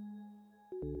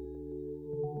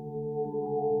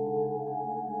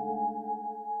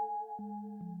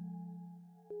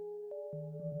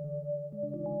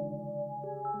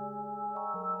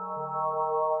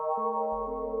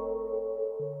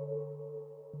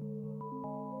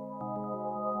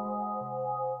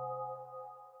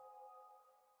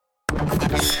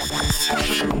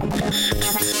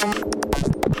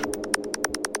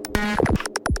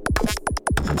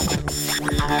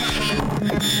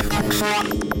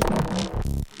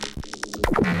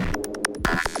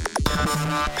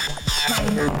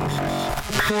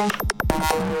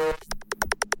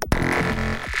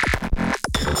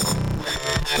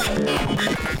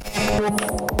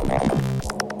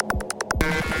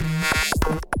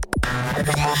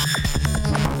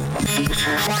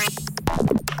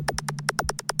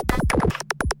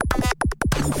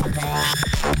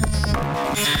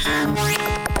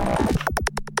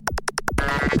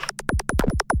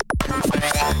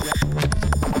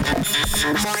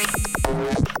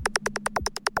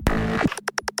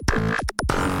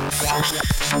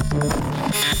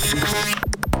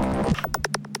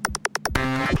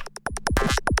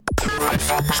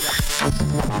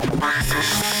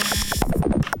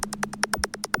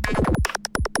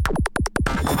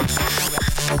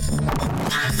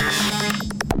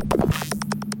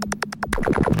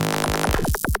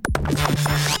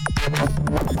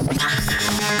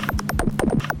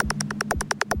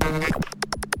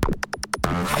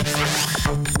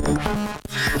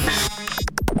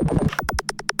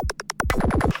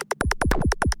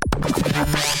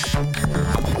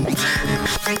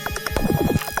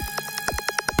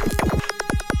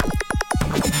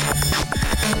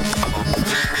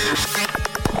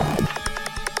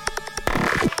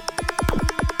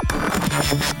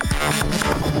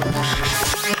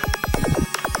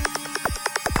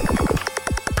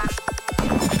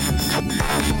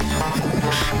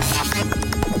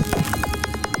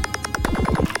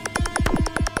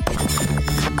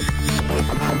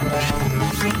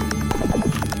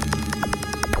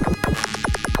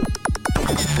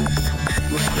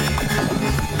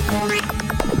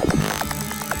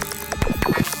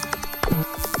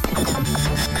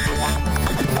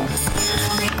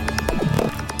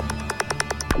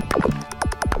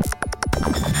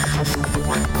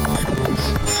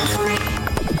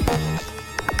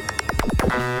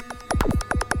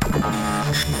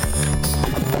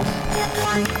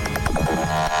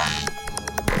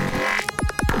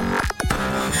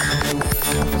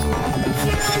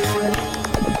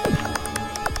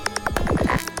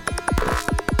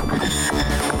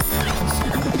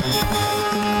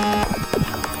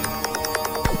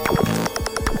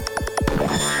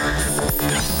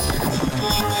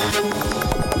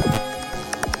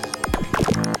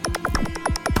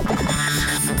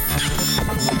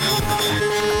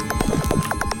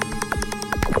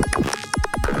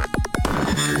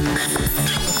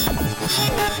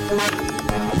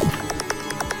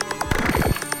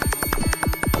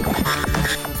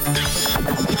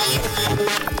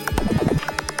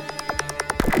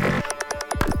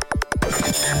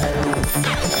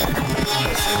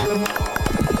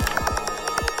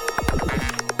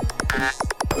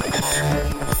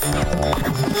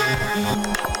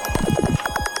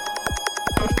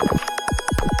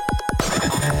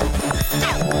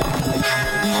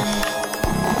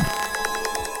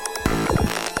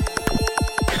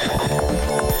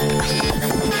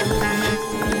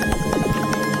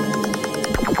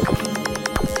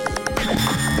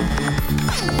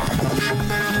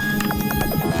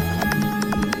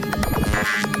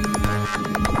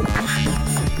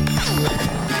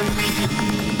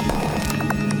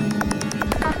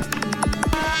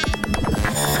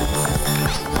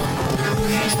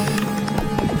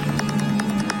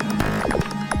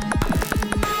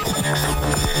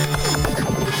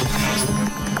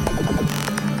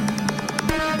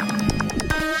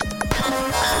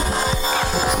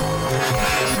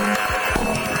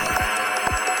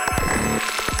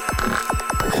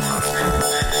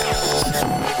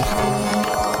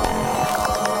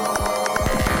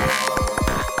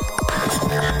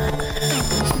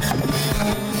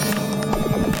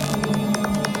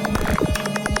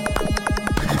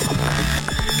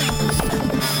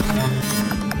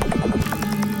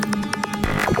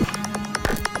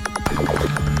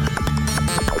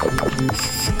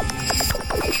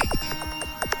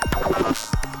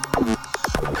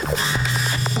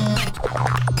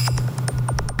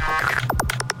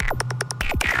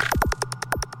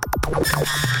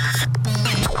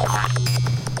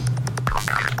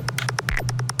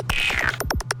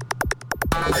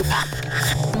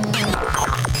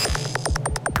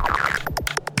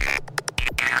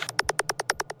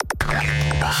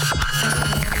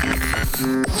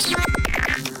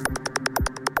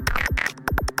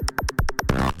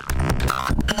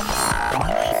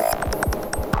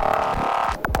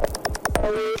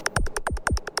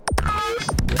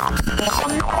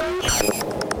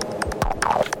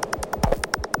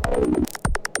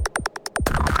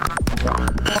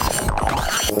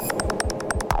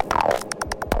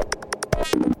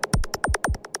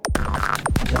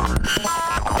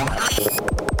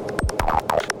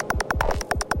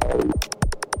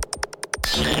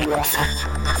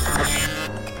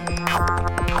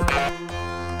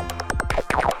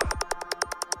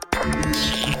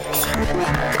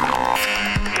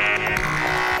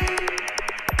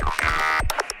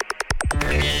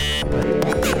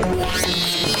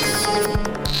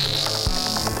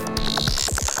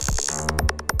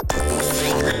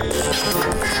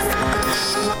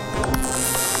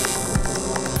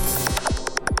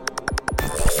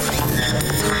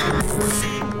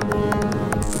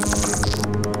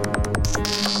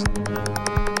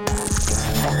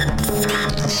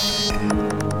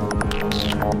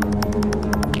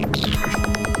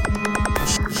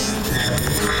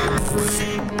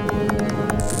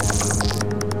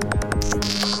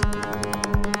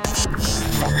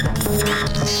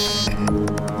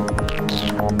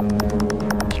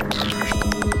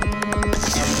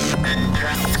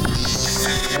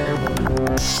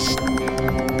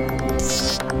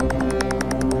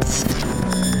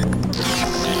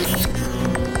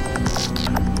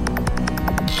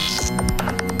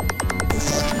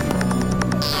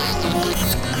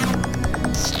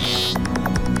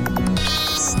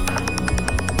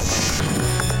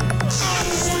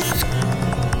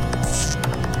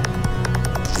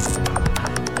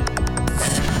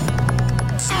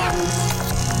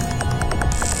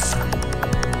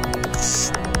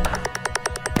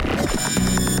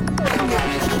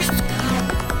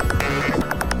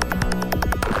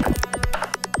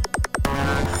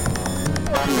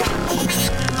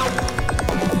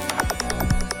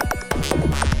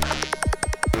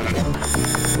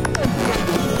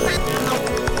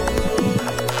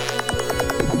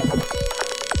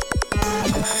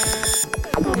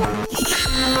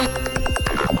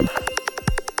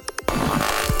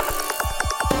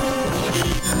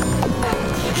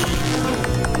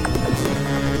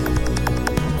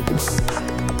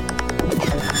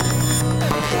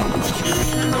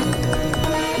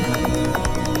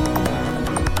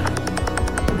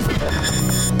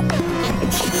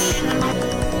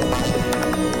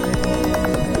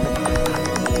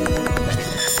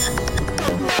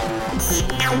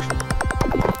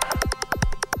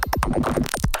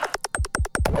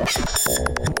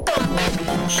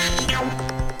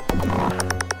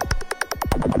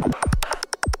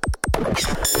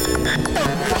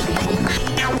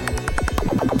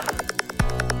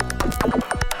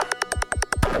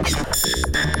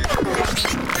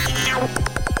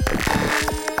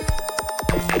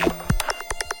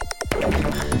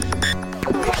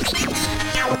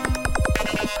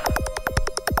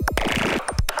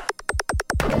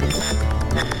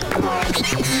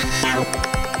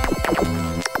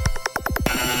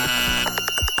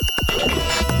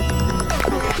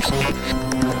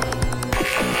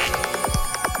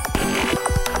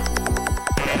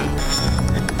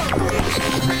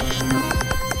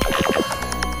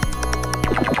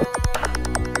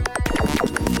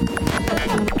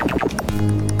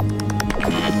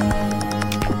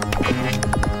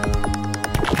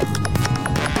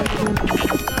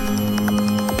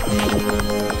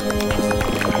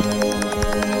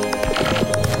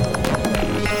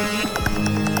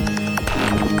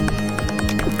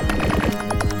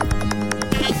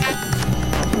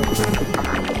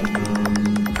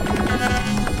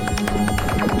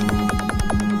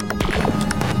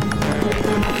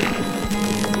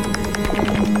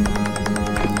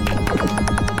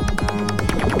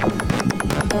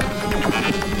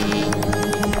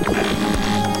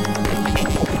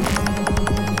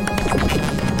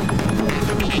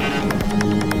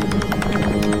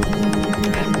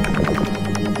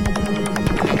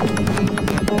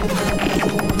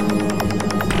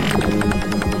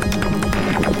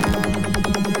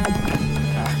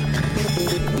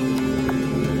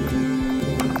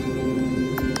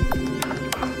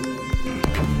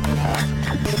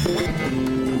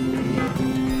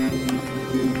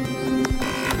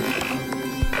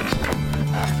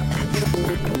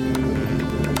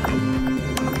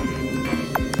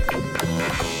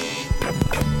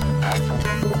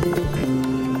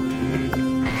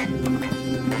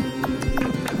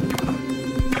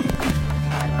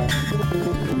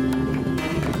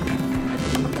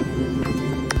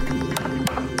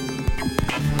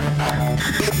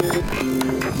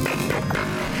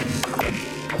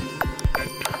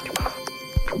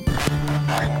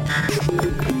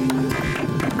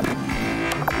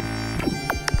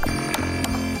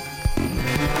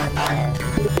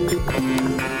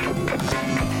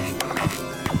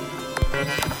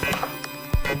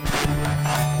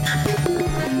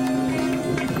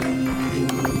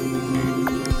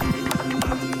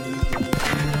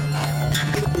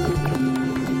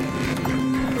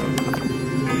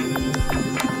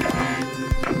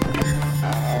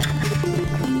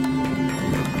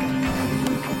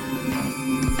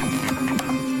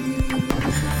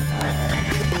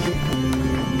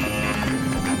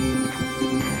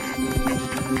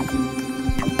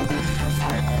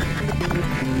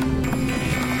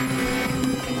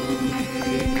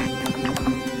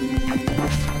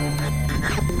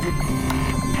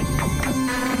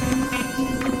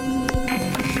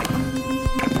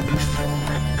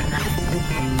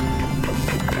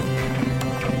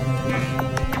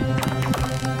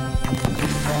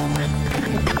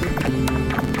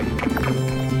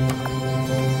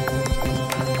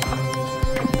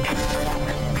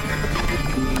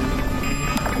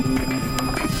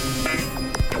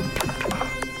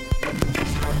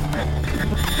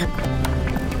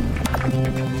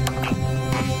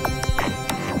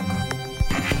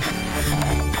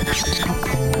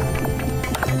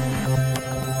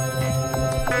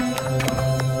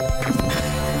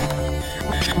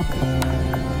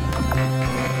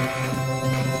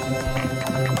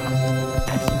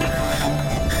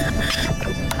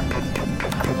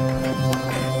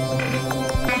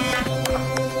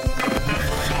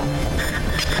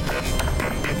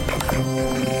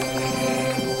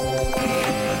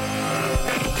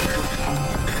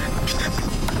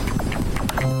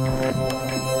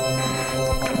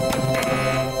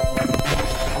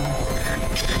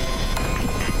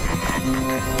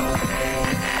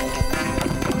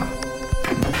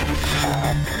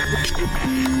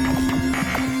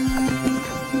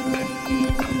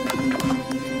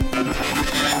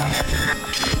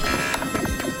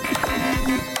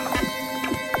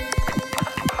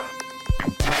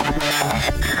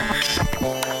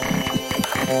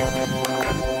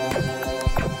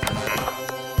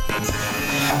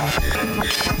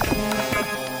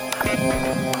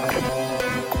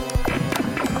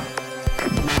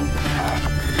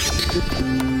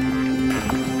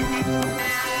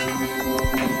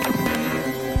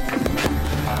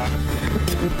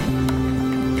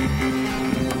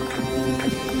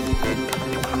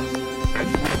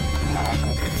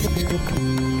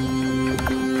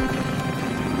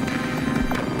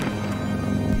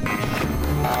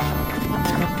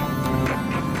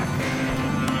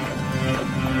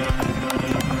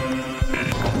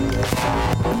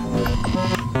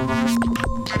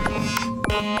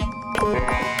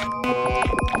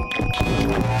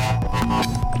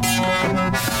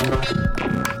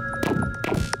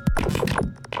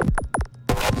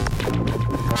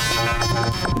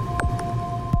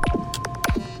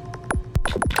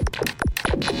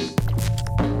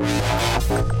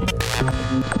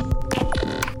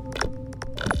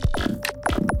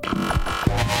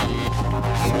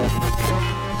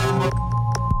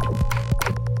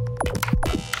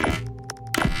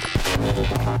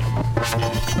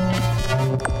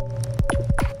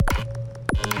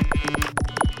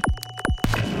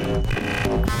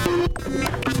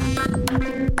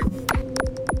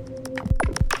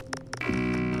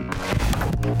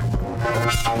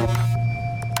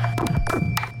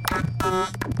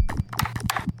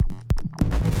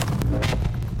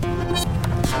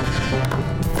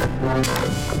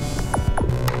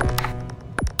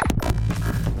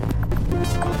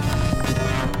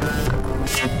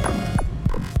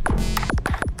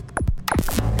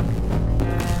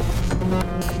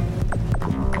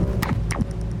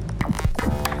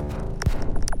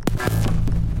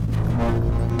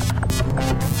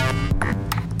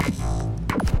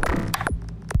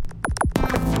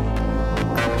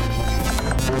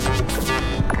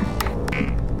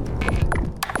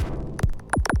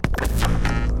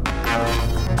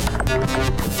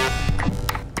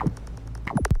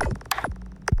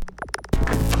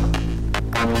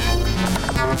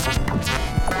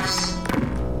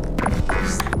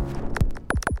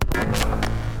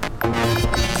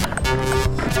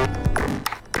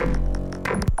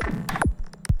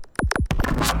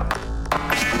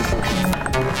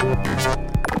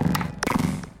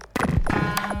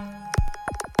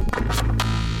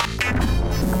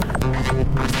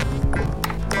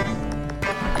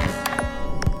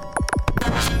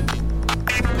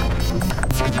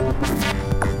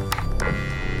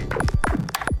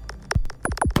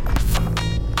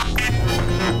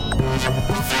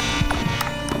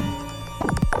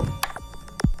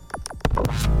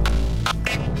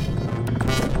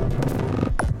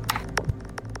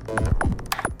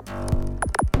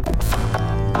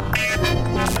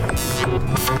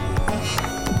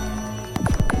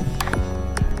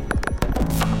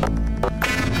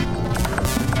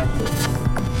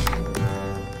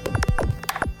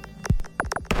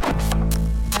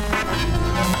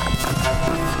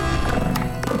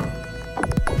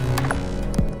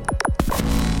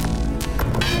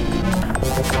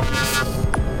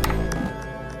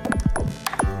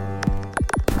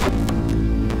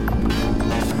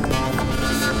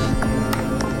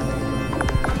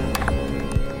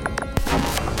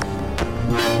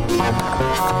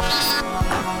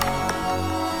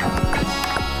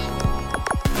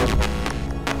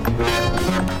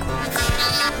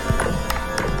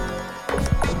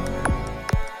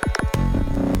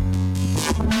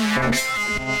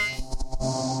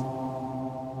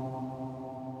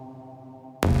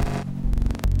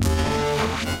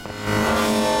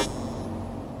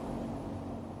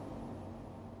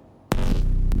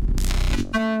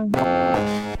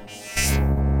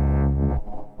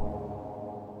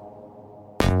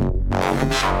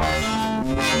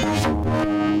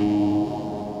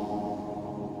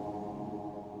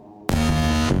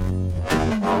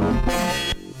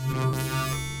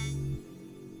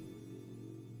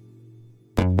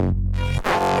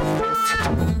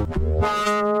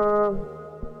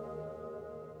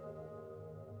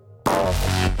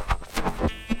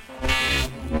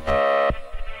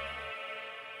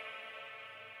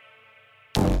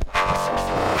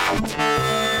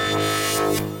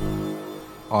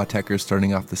 Autechre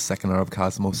starting off the second hour of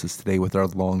Cosmosis today with our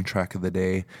long track of the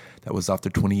day. That was off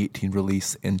their 2018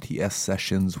 release NTS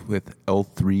Sessions with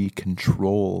L3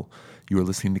 Control. You are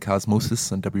listening to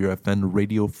Cosmosis on WRFN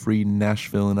Radio Free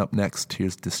Nashville, and up next,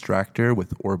 here's Distractor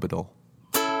with Orbital.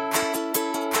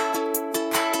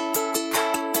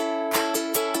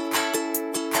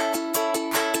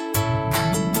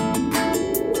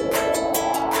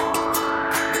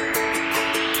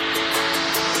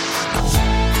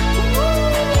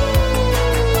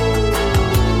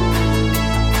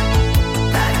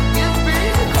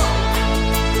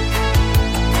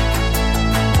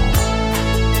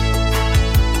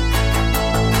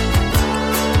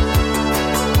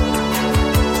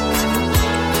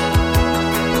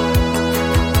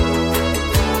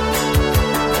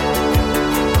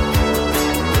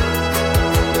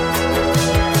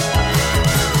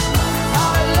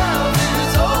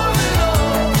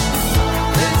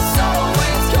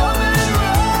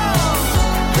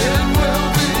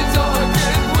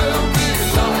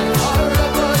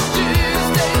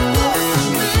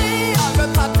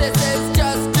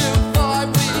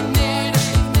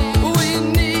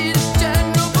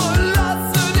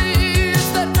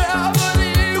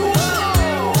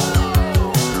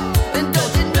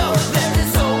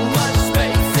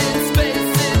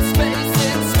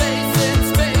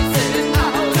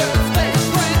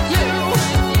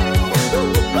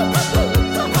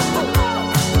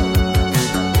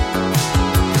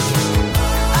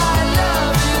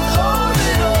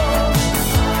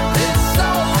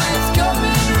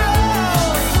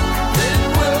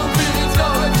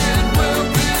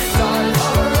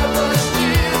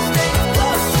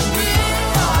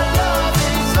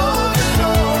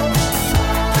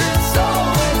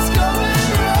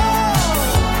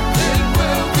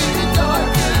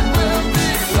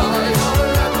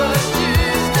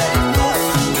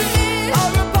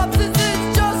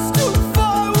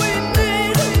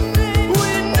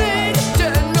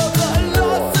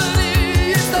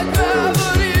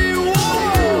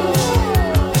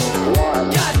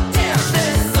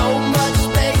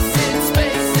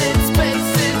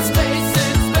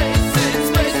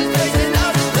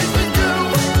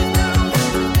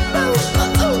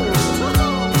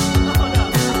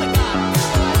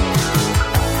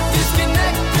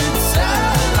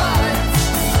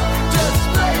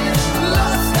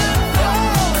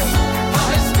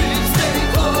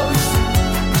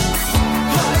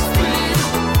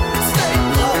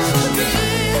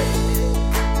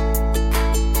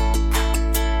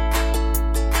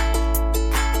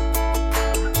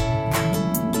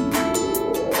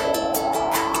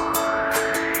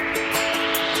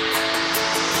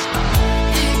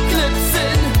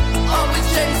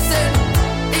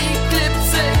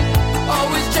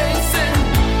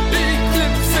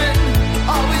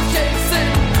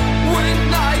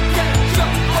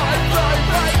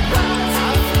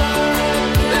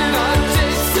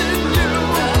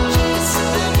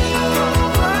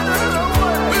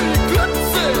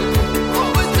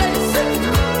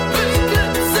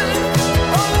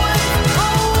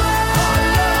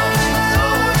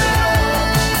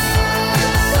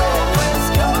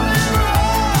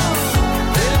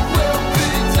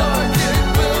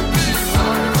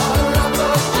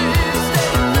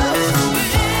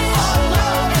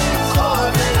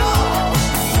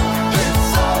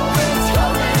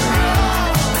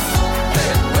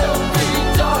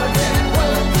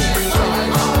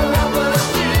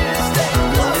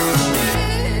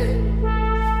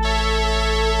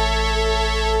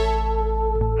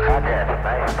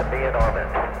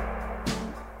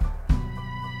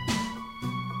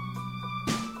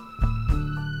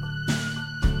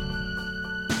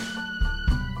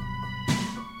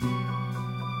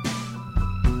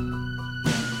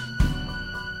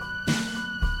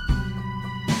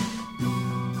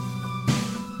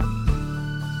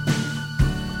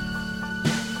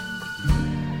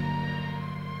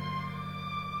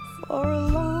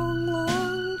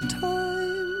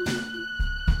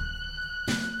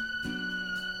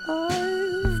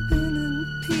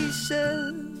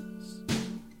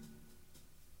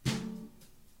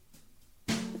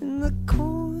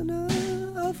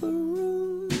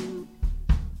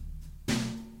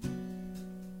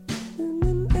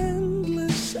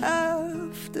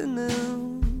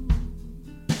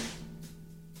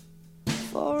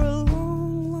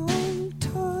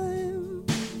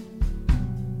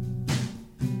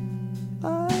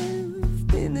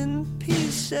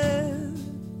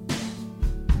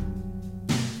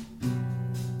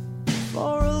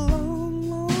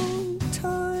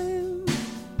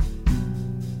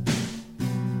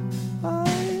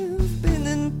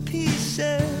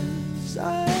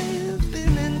 I've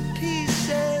been in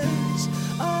pieces.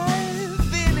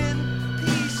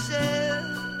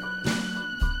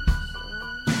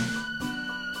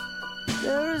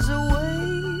 There is a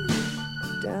way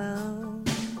down.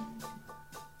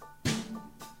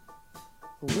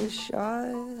 I wish I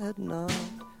had not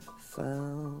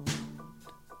found.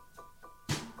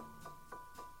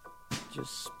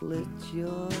 Just split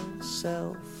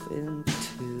yourself in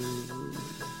two.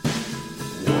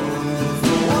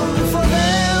 One for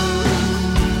them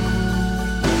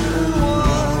and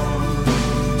one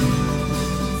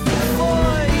for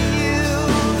you.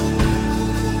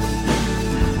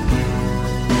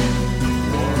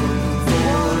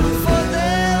 One for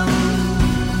them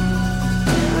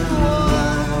and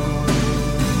one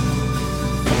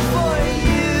for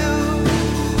you.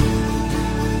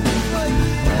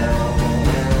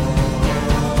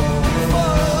 For a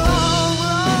long,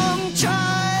 long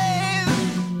time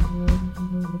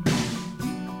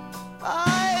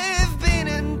I've been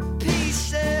in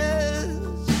pieces.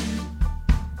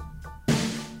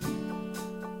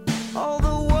 All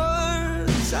the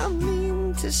words I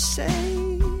mean to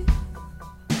say,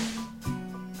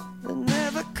 they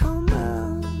never come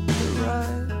out the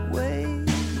right way.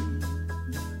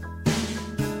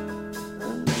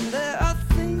 And there are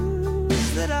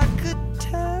things that I could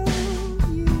tell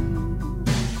you,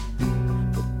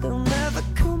 but they'll never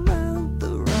come out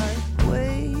the right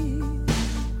way.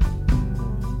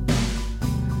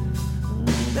 And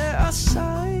there are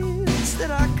sides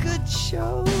that I could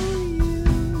show you,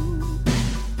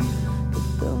 but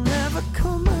they'll never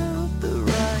come out the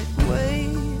right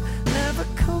way. Never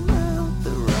come out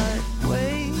the right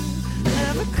way.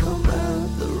 Never come out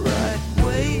the right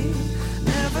way.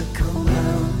 Never come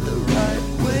out the right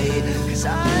way. 'Cause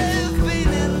I've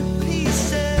been in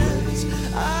pieces.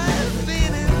 I've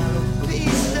been in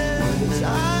pieces.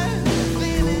 I've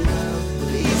been in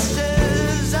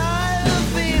pieces. I've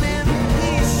been in pieces. I've been in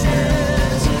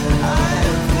pieces.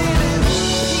 I've been in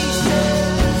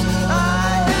pieces.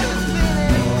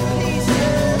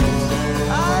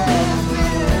 I've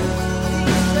been in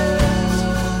pieces.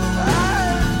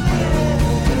 I've been in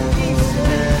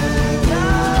pieces.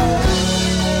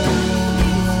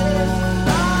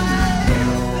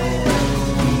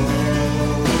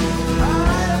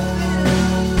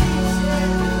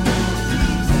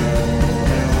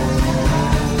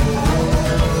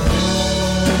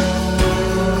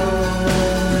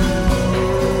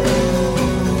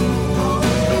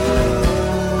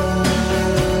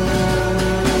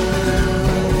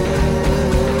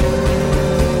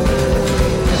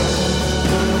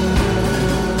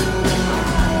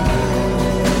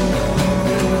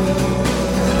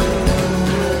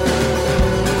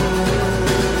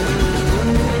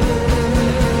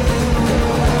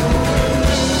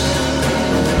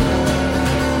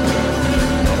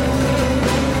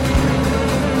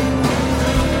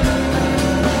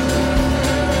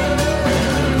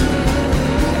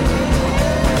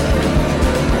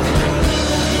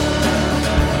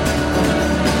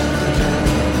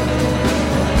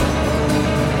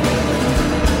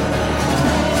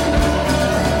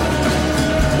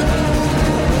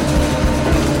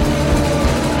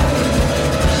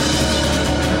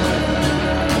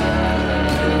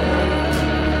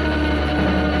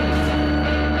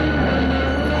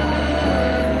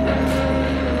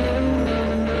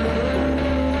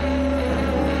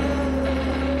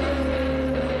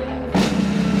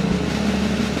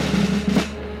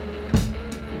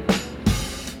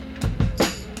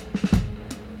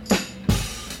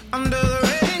 Under the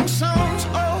rain, sun's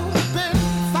open,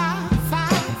 fire,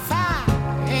 fire, fire.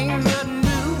 Ain't nothing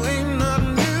new, ain't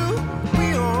nothing new.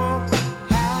 We all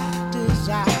have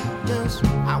desires.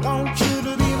 I want you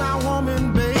to be my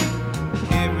woman, babe.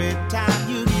 Every time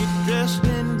you get dressed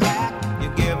in black, you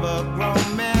give a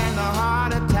grown man a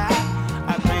heart attack.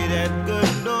 I pray that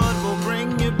good Lord will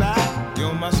bring you back.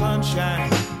 You're my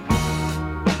sunshine.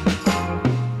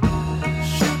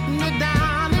 Shooting me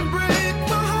down and break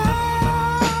my heart.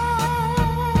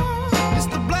 It's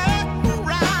the black moon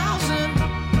rising.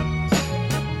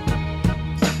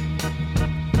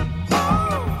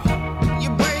 Oh, you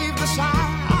brave the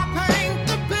side, I paint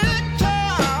the picture,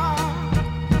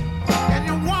 and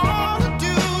you wanna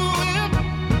do it.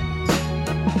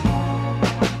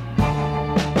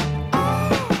 Oh,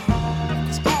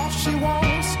 'cause all she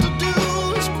wants to do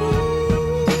is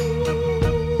cruise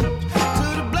to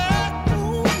the black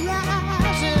moon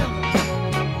rising.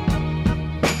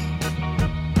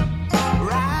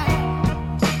 Right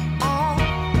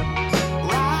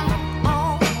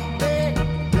on, baby.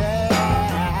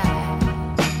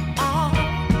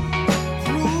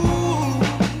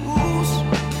 Cruise.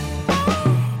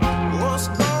 What's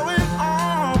going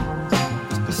on?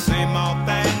 It's the same old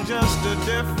thing, just a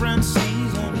different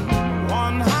season.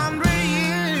 100 years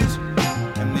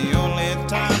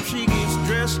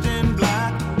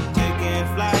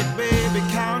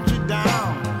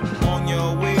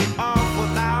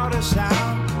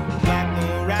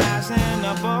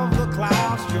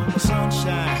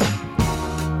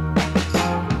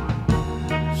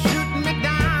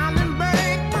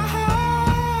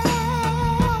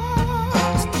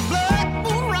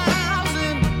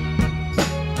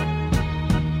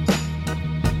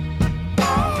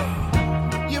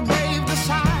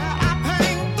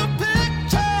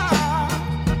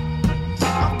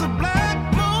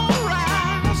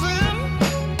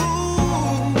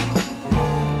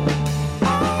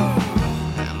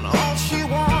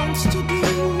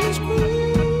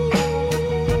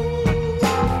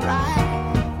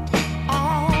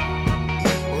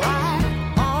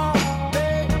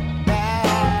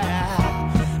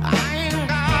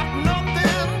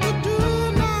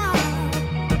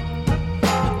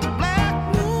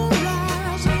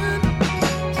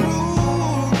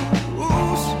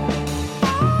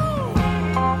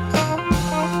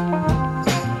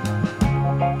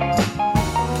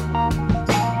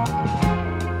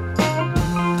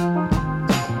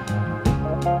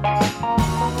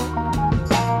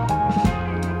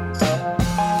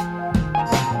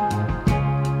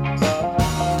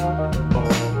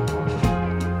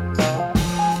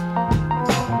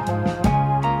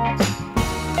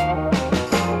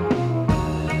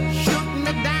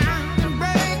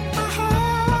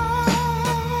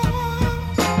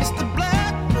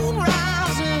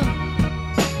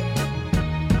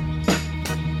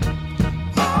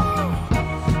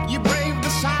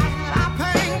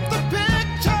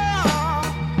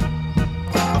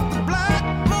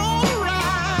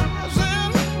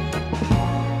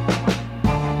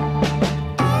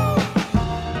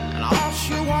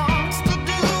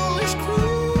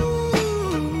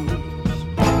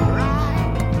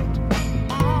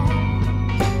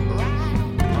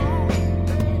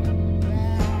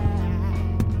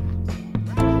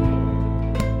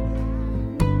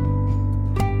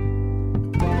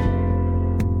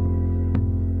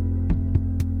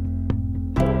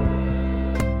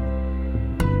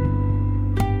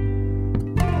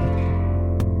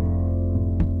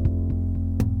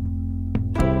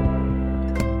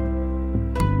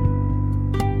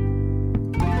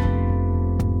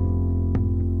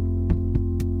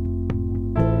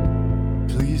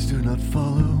Please do not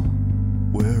follow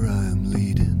where I am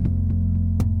leading.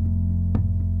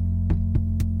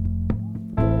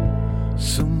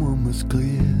 Someone must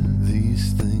clear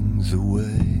these things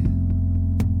away.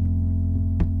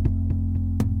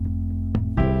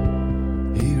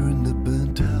 Here in the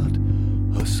burnt out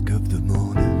husk of the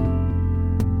morning,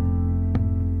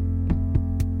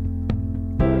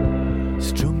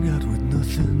 strung out with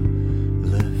nothing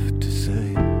left to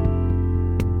say.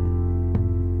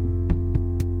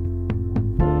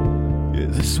 Yeah,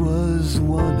 this was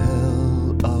one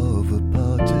hell of a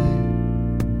party.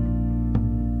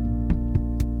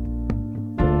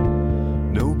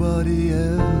 Nobody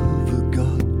ever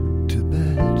got to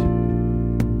bed,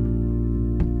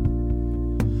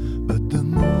 but the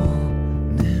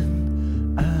morning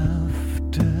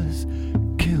after's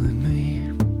killing me,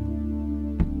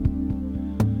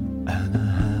 and I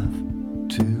have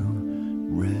to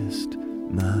rest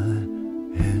my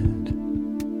head.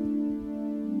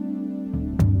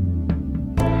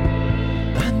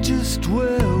 And just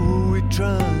where were we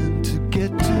trying to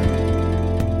get to?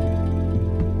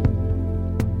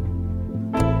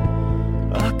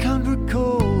 I can't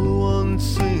recall one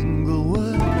single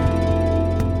word.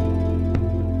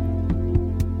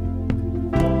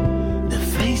 The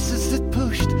faces that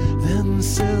pushed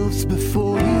themselves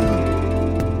before you,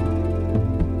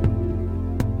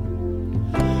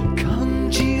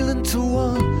 congeal into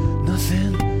one,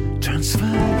 nothing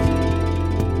transferred.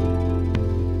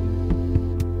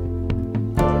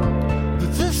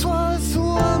 But this was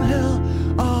one hell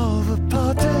of a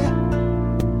party,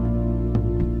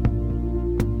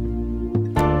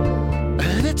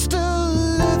 and it's still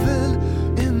living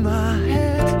in my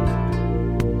head.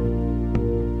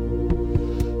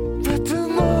 But the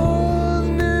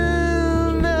morning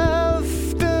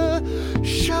after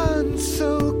shines so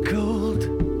cold,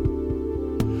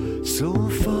 so I'll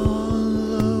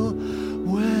follow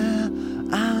where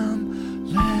I'm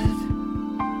led.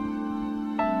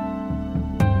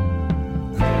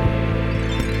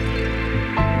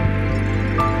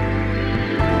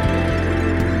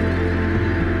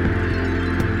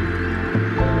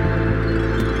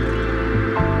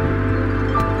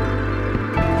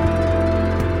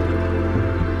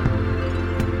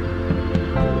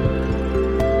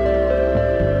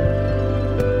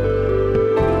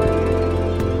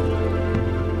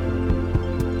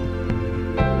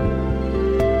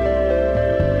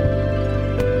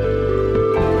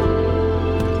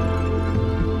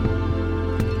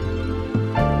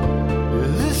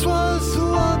 This was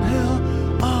one hell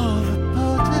of a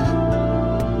party.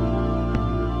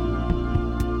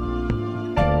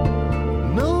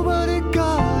 Nobody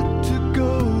got to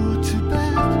go to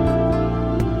bed,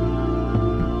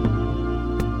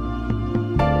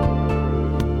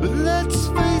 but let's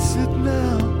face it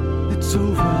now, it's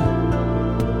over.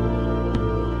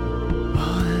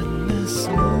 Oh, and this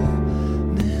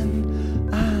morning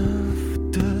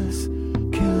after's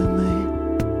killing me,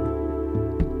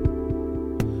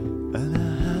 and I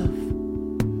have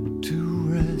to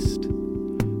rest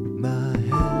my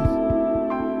head.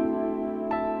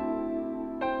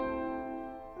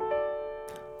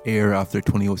 Air off their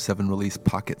 2007 release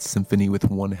Pocket Symphony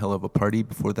with One Hell of a Party.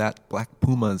 Before that, Black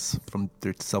Pumas from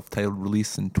their self-titled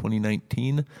release in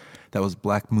 2019. That was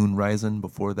Black Moon Rising.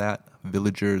 Before that,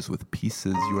 Villagers with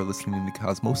Pieces. You are listening to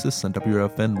Cosmosis on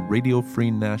WRFN Radio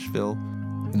Free Nashville.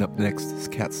 And up next is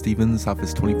Cat Stevens off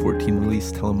his 2014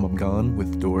 release Tell 'Em I'm Gone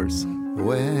with Doors.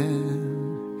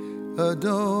 When a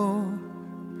door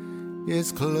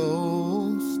is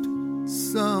closed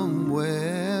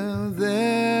somewhere,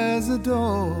 there's a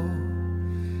door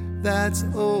that's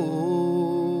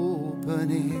opening.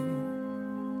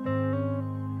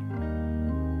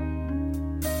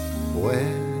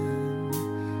 When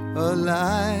a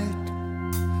light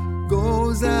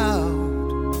goes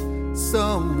out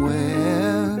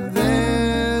somewhere,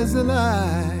 there's a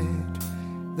light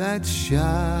that's shining.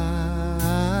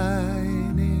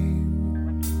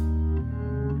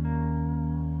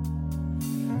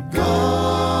 God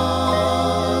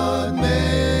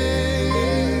made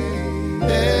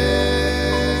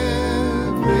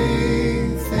everything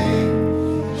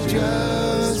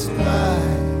just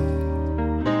right.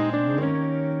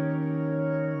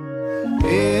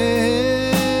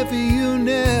 If you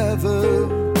never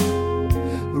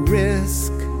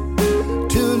risk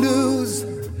to lose,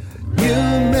 you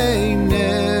may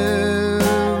never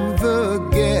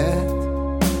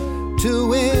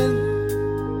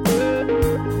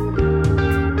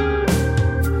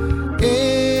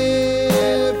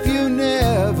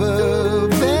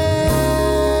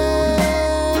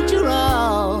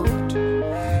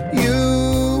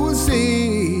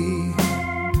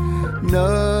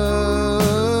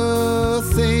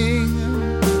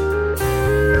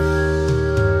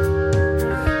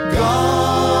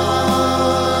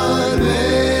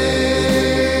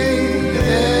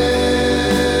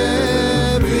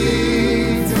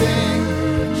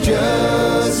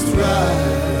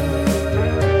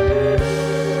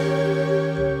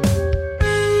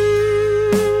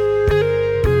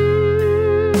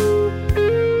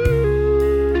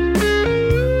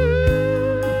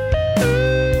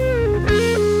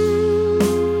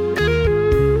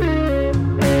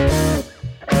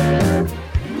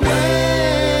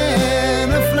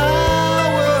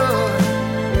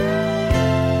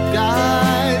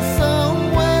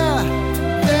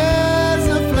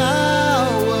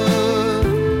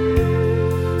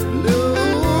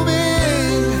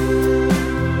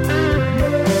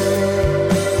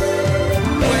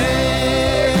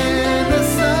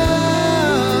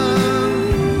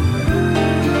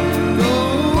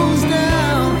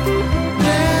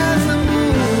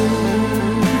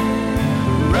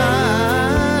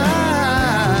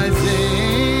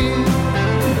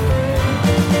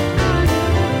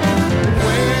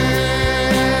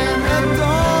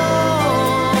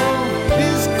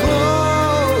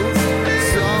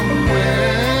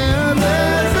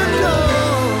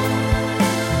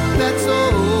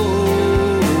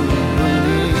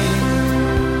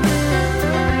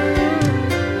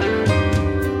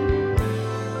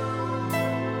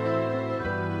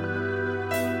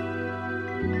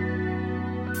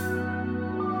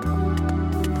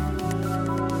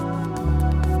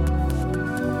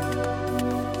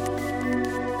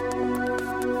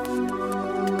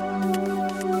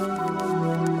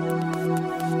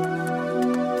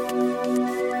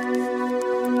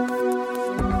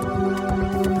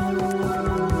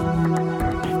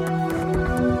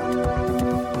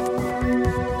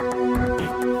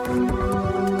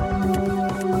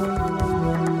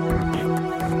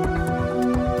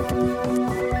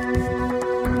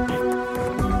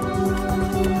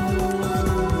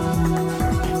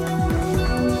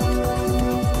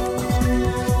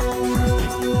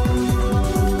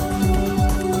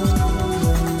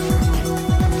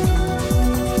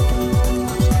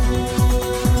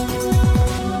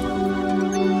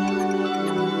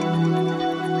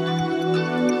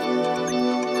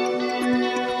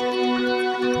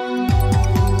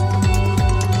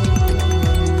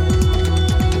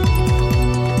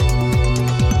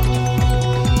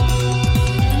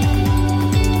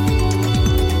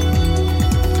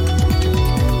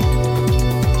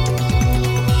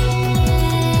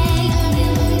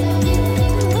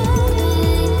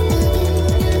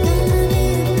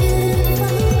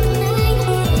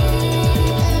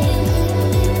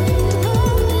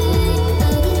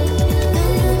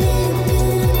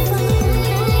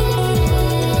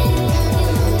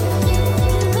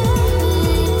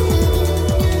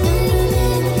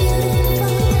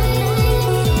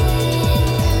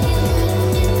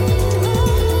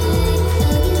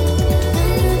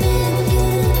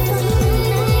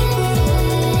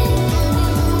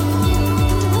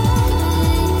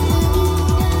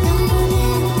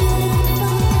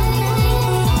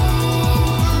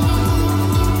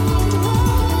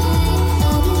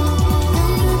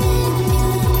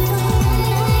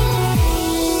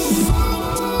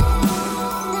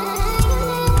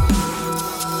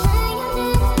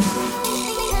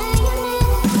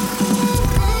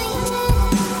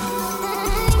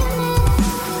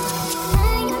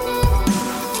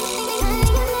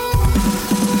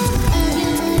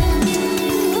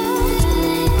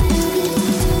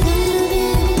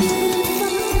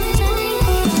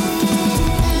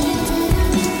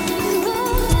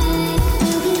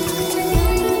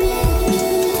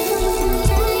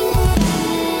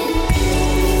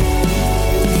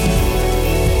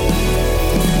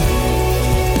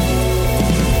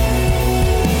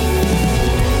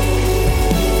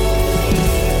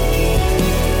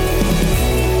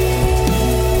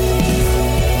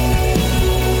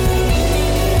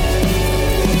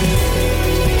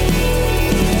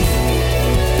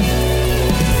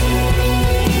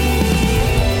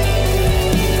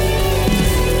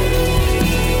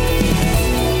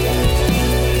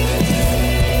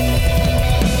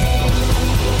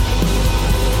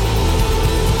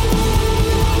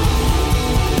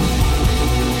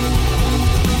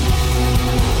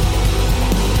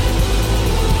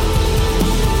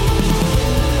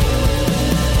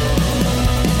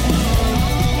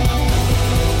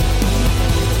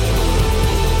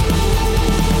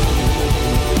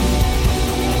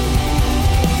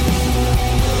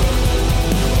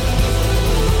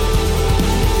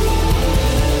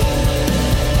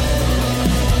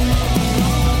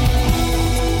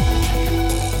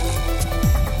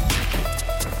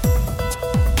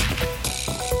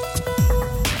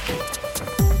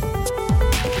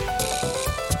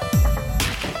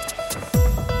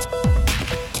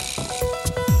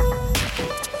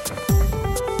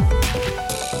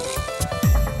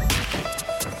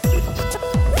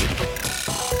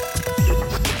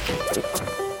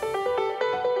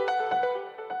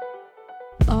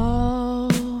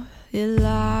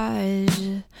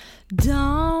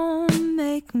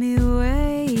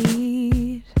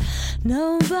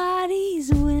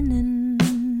Nobody's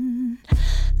winning.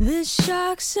 The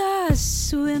sharks are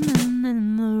swimming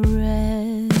in the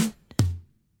red.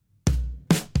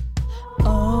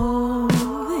 Oh,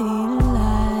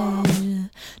 Elijah,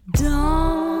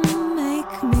 don't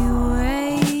make me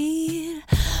wait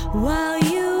while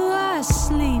you are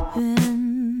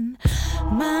sleeping.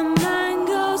 My mind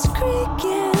goes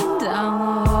creaking down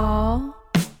the hall.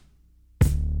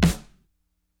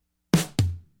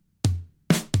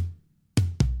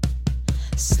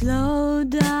 Slow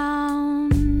down,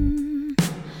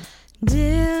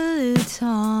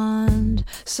 dilettante,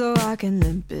 so I can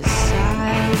limp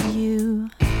beside you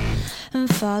and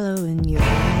follow in your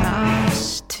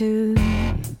mouse too.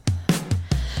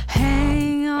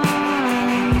 Hang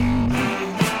on,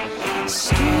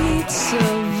 street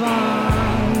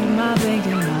savant, my bank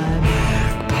in my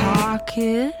back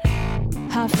pocket.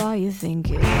 How far you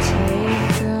think it'd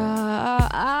take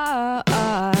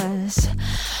us?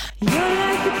 You're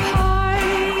like the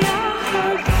party I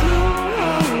heard through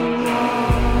a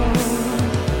wall.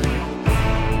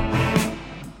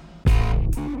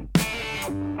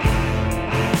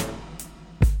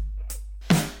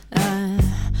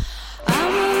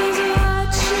 I'm always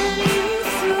watching you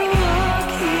through a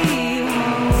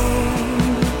keyhole.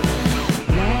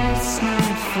 Let's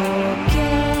not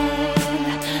forget.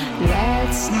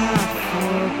 Let's not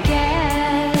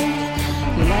forget.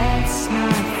 Let's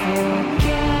not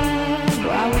forget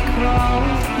why we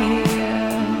crawled here.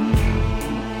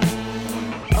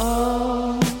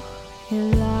 Oh,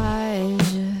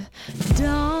 Elijah,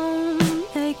 don't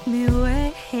make me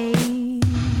wait.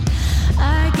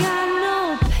 I got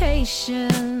no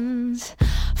patience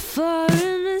for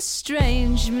an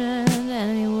estrangement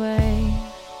anyway.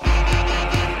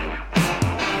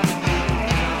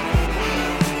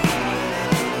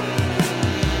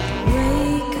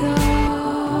 Wake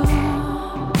up,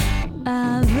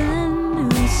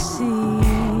 Avenue C.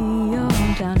 Your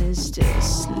hometown is still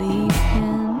sleeping.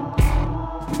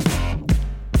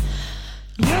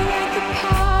 You're like the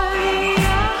party I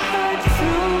heard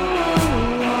through a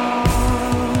wall.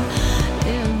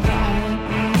 Invite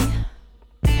me.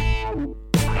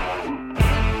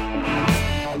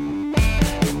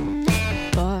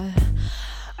 But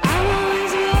I'm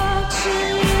always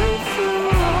watching you through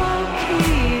a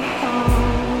keyhole.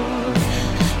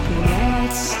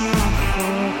 Let's not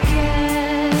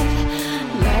forget.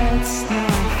 Let's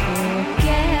not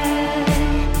forget.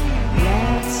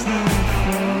 Let's not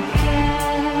forget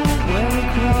where we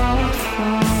crawled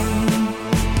from.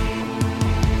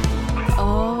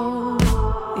 Oh,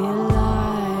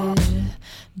 Elijah,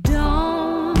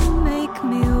 don't make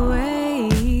me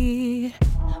wait.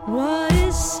 What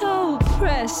is so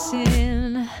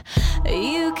pressing?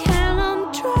 You can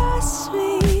undress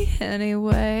me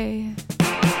anyway.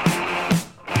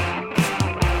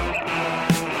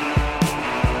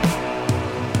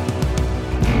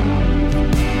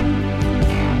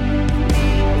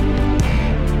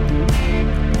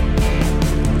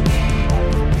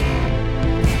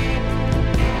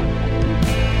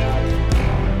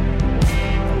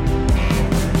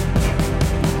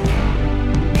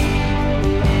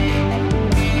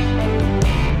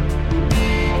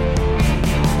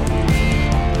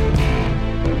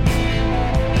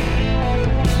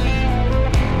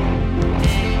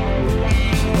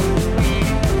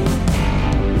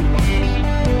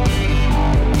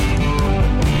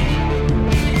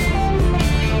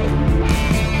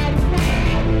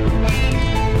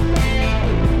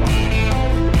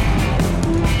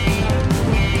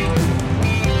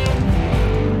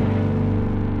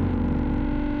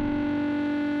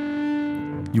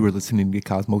 You were listening to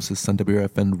Cosmosis on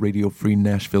WRFN Radio Free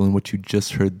Nashville, and what you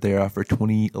just heard there off our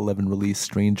 2011 release,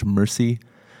 Strange Mercy.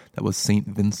 That was St.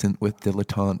 Vincent with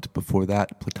Dilettante. Before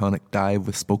that, Platonic Dive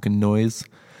with Spoken Noise,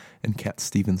 and Cat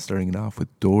Stevens starting it off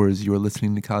with Doors. You are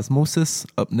listening to Cosmosis.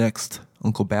 Up next,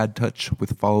 Uncle Bad Touch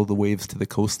with Follow the Waves to the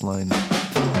Coastline.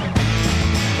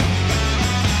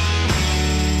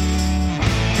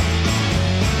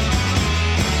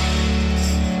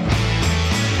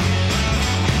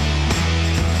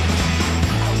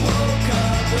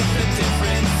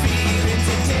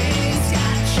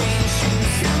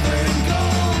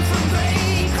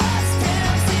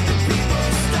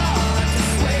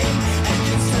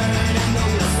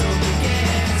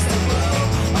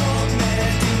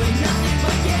 Nothing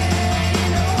but yeah, you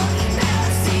know, now I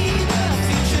see the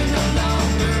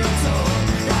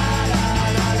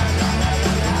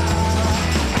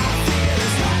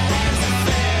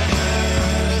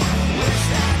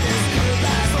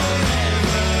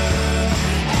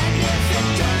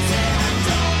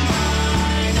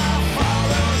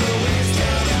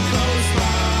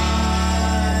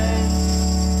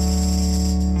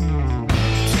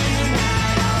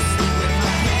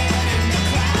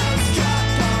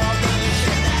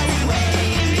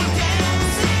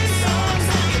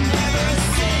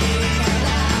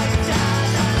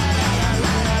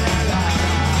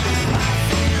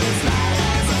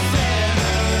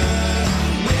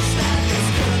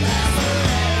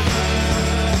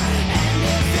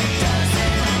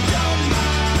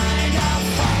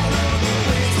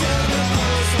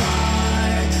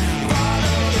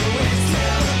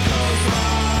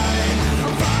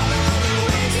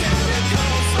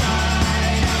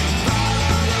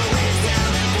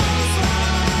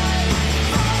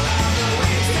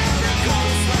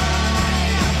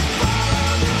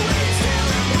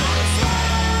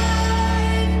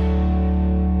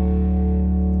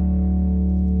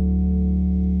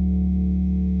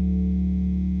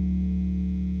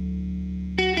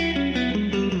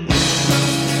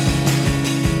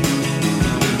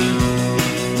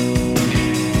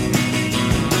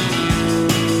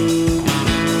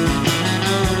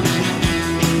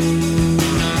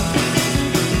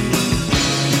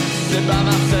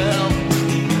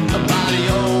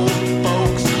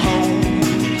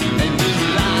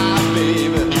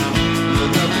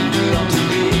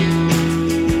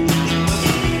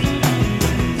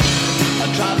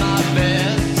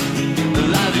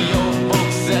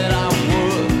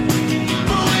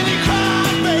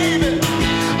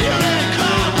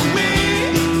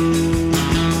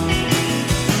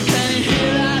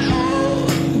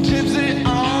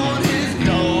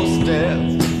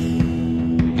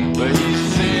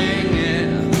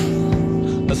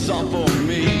a song for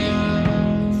me.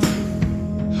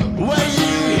 When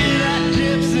you hear that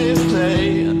gypsy play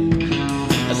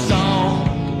a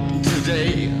song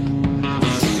today,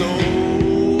 so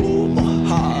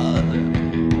hard.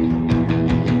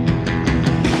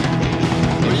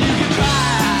 Well, you can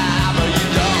try, but you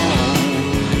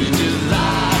don't. You just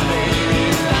lie, baby,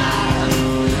 lie.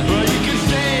 Well, you can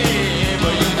say,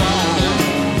 but you won't.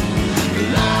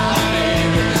 Lie,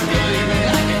 baby, believe me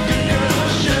like a good girl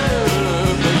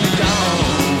should, but you don't.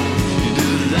 You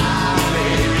just lie,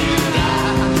 baby,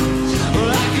 lie.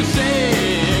 Well, I can say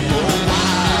for a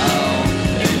while,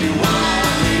 if you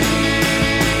want me,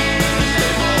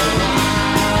 stay for a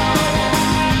while.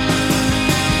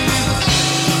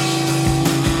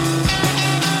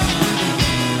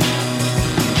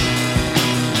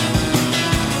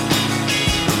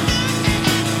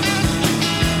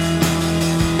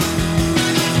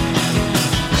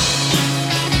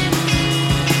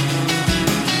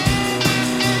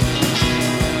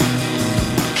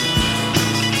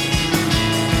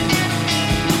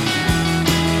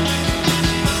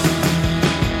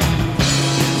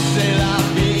 Say la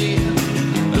vie,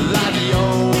 like the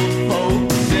old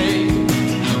folks say.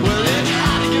 Well, it's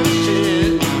hard to give a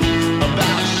shit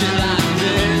about shit like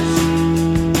this.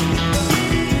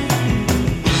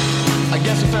 I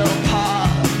guess I fell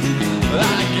apart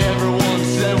like everyone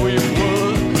said we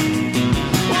would.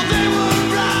 Well, they were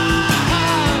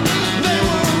right, they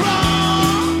were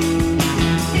wrong.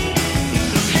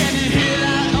 Can you hear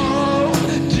that old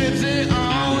gypsy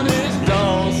on his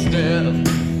doorstep?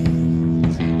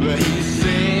 But he's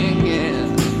singing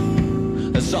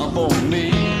a song for me.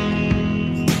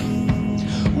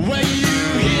 When you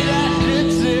hear that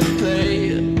gypsy play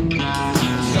a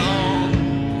song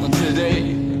today,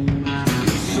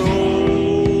 so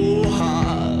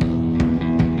hard.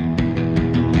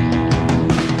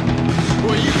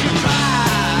 Well, you can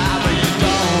try, but you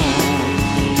don't.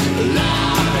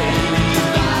 Lie, baby,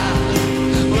 lie.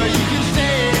 Well, you can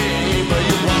stay, but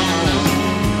you won't.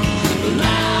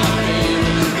 Lie,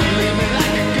 baby, believe me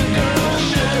like a good girl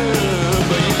should,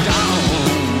 but you don't.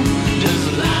 Just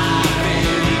lie,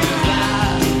 baby,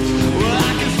 lie. Well,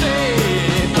 I can stay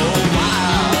for a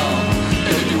while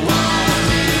if you want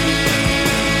me.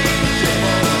 Stay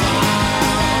for a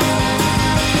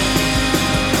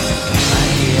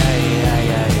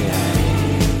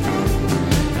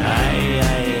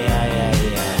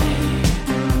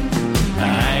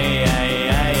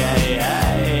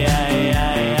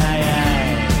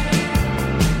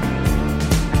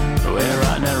We're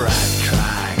on a rat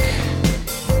track,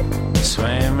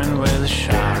 swimming with the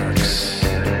sharks.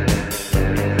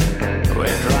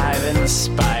 We're driving the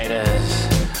spiders,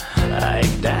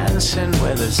 like dancing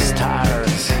with the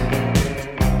stars.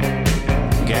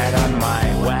 Get on my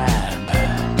web,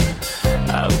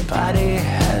 our party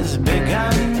has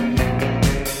begun.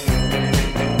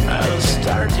 I'll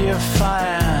start your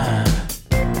fire,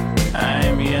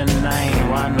 I'm your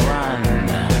 911.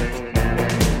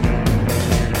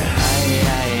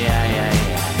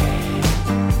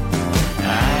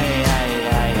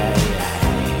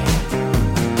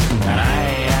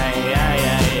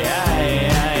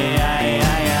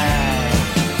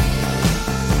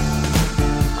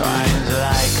 Coins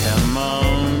like a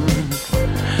moon,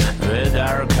 the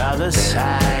dark other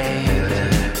side.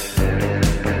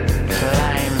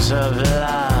 Flames of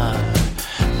love,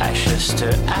 ashes to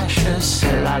ashes,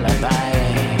 lullaby.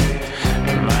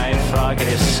 My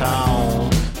foggy soul,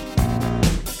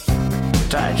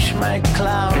 touch my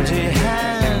cloudy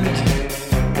hand.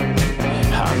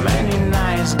 How many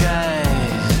nice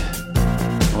guys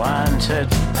wanted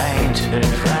painted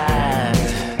red?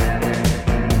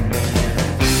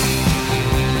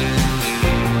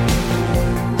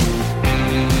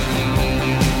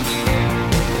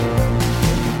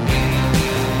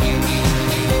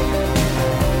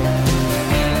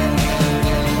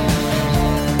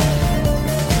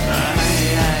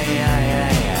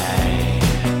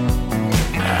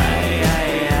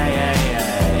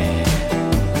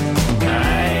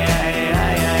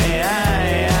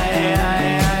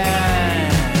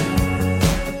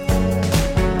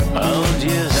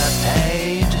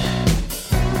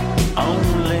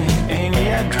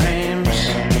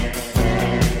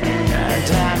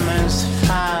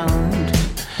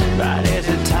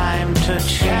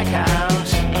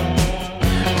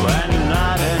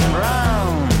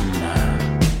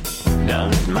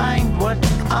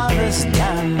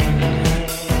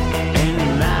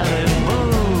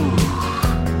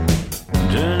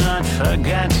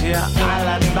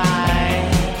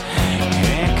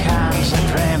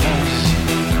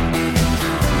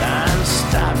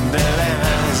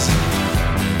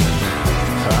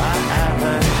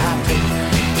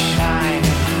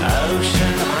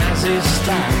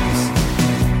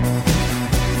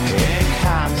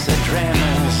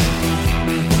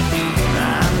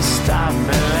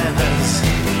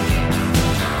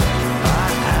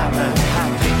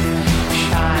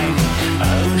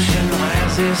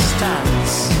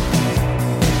 distance.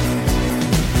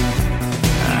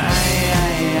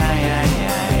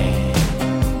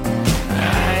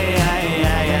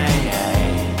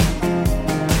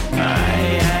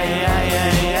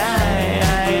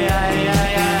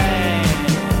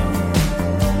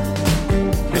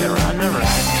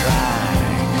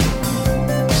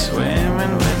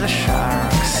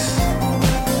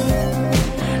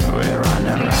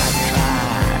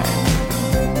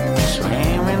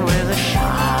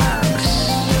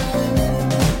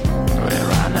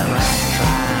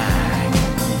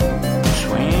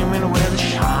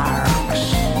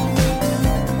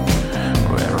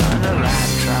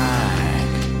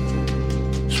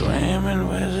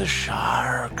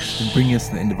 Bringing us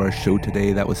to the end of our show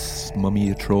today, that was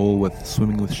Mummy Troll with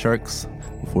Swimming with Sharks.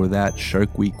 Before that,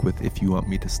 Shark Week with If You Want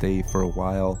Me to Stay for a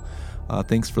While.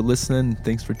 Thanks for listening.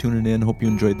 Thanks for tuning in. Hope you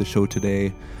enjoyed the show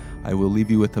today. I will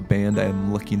leave you with a band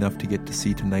I'm lucky enough to get to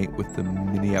see tonight with the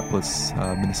Minneapolis,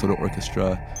 Minnesota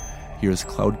Orchestra. Here's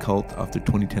Cloud Cult off their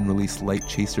 2010 release Light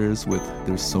Chasers with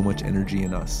There's So Much Energy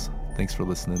in Us. Thanks for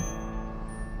listening.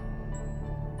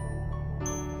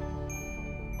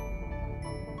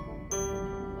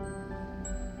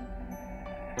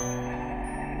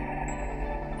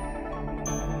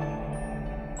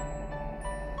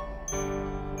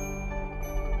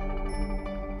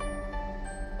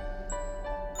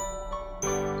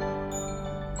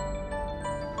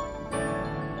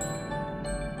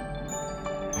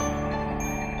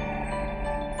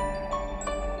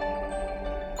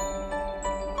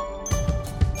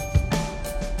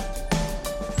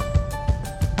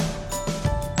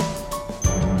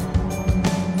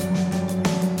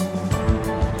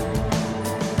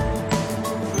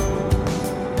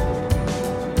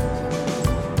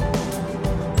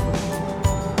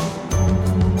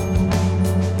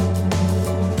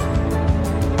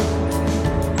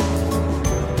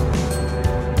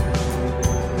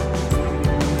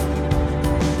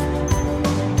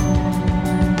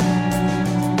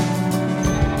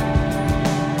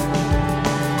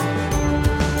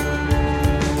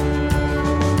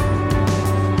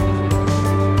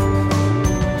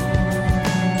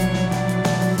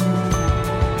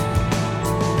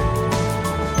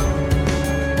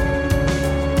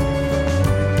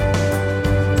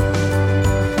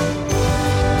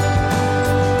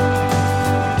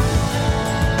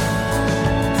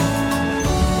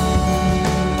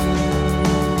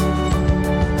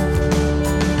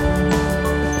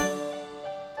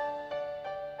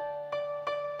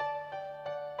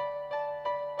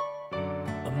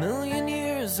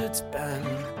 It's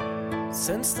been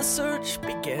since the search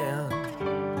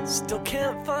began. Still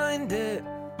can't find it.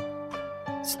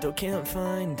 Still can't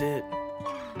find it.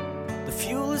 The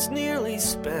fuel is nearly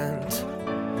spent.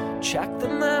 Check the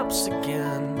maps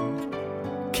again.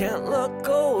 Can't let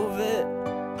go of it.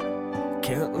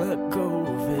 Can't let go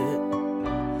of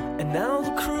it. And now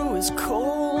the crew is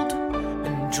cold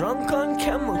and drunk on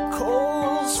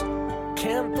chemicals.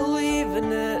 Can't believe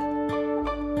in it.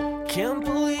 Can't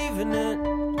believe in it.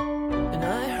 And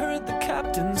I heard the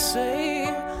captain say,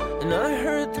 and I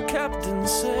heard the captain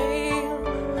say,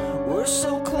 we're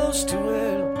so close to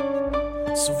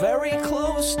it, so very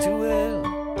close to it.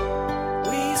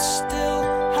 We still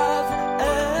have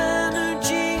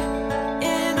energy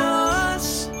in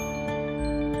us.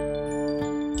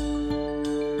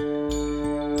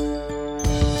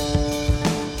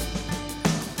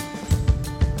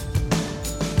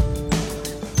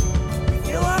 We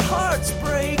feel our hearts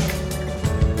break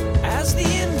as the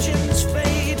engines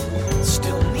fade.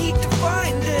 Still need to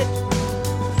find it.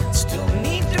 Still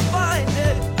need to find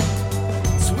it.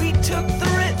 So we took the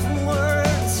written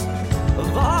words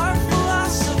of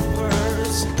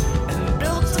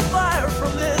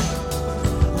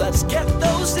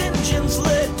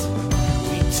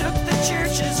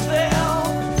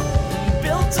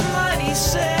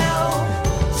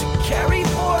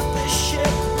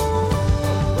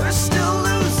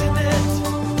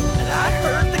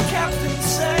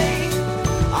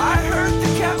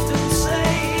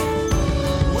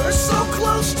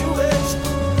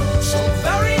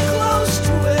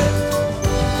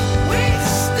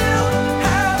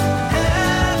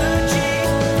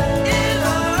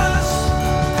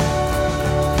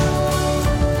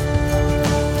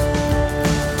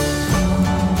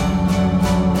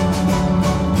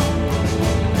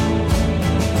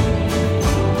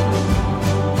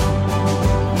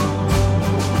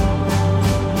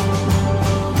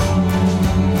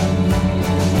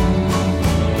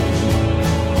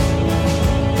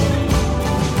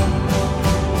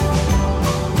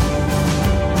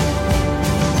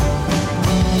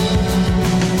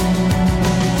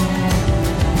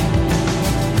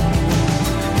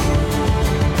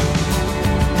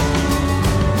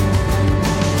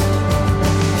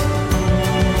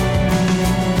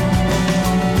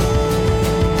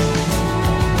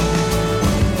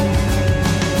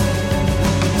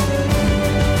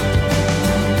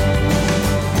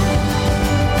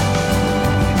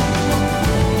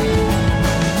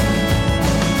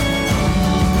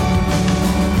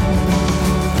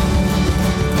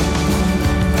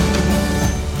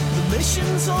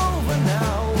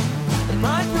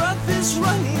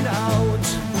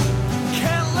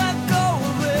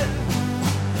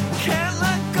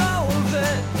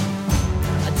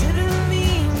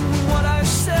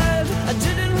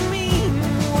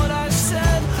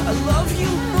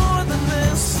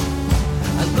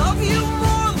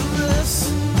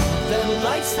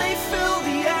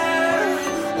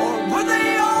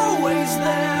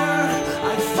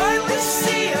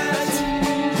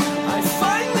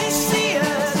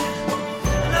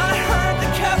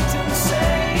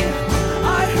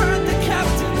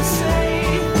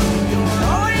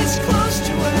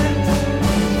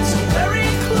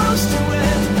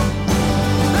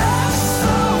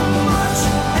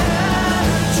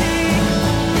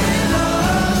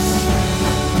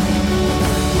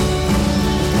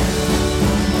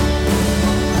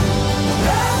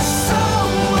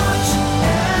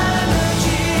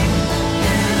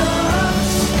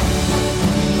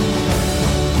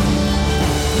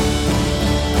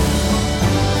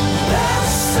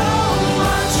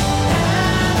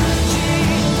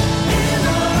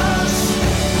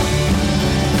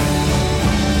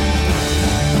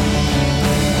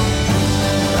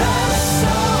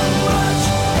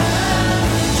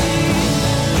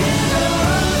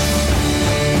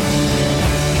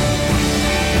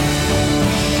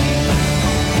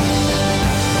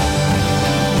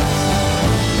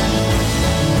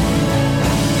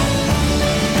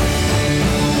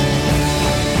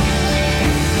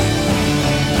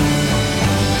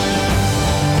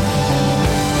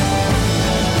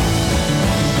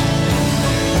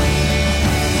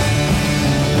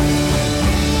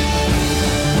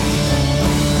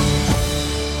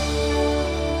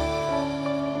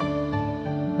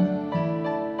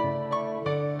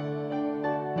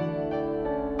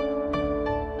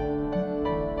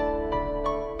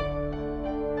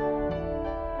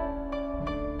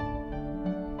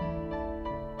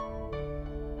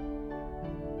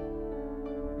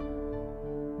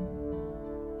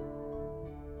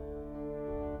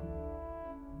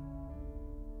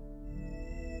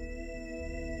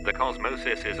The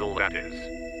cosmosis is all that is.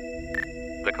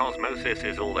 The cosmosis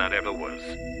is all that ever was.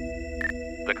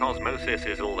 The cosmosis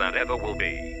is all that ever will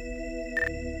be.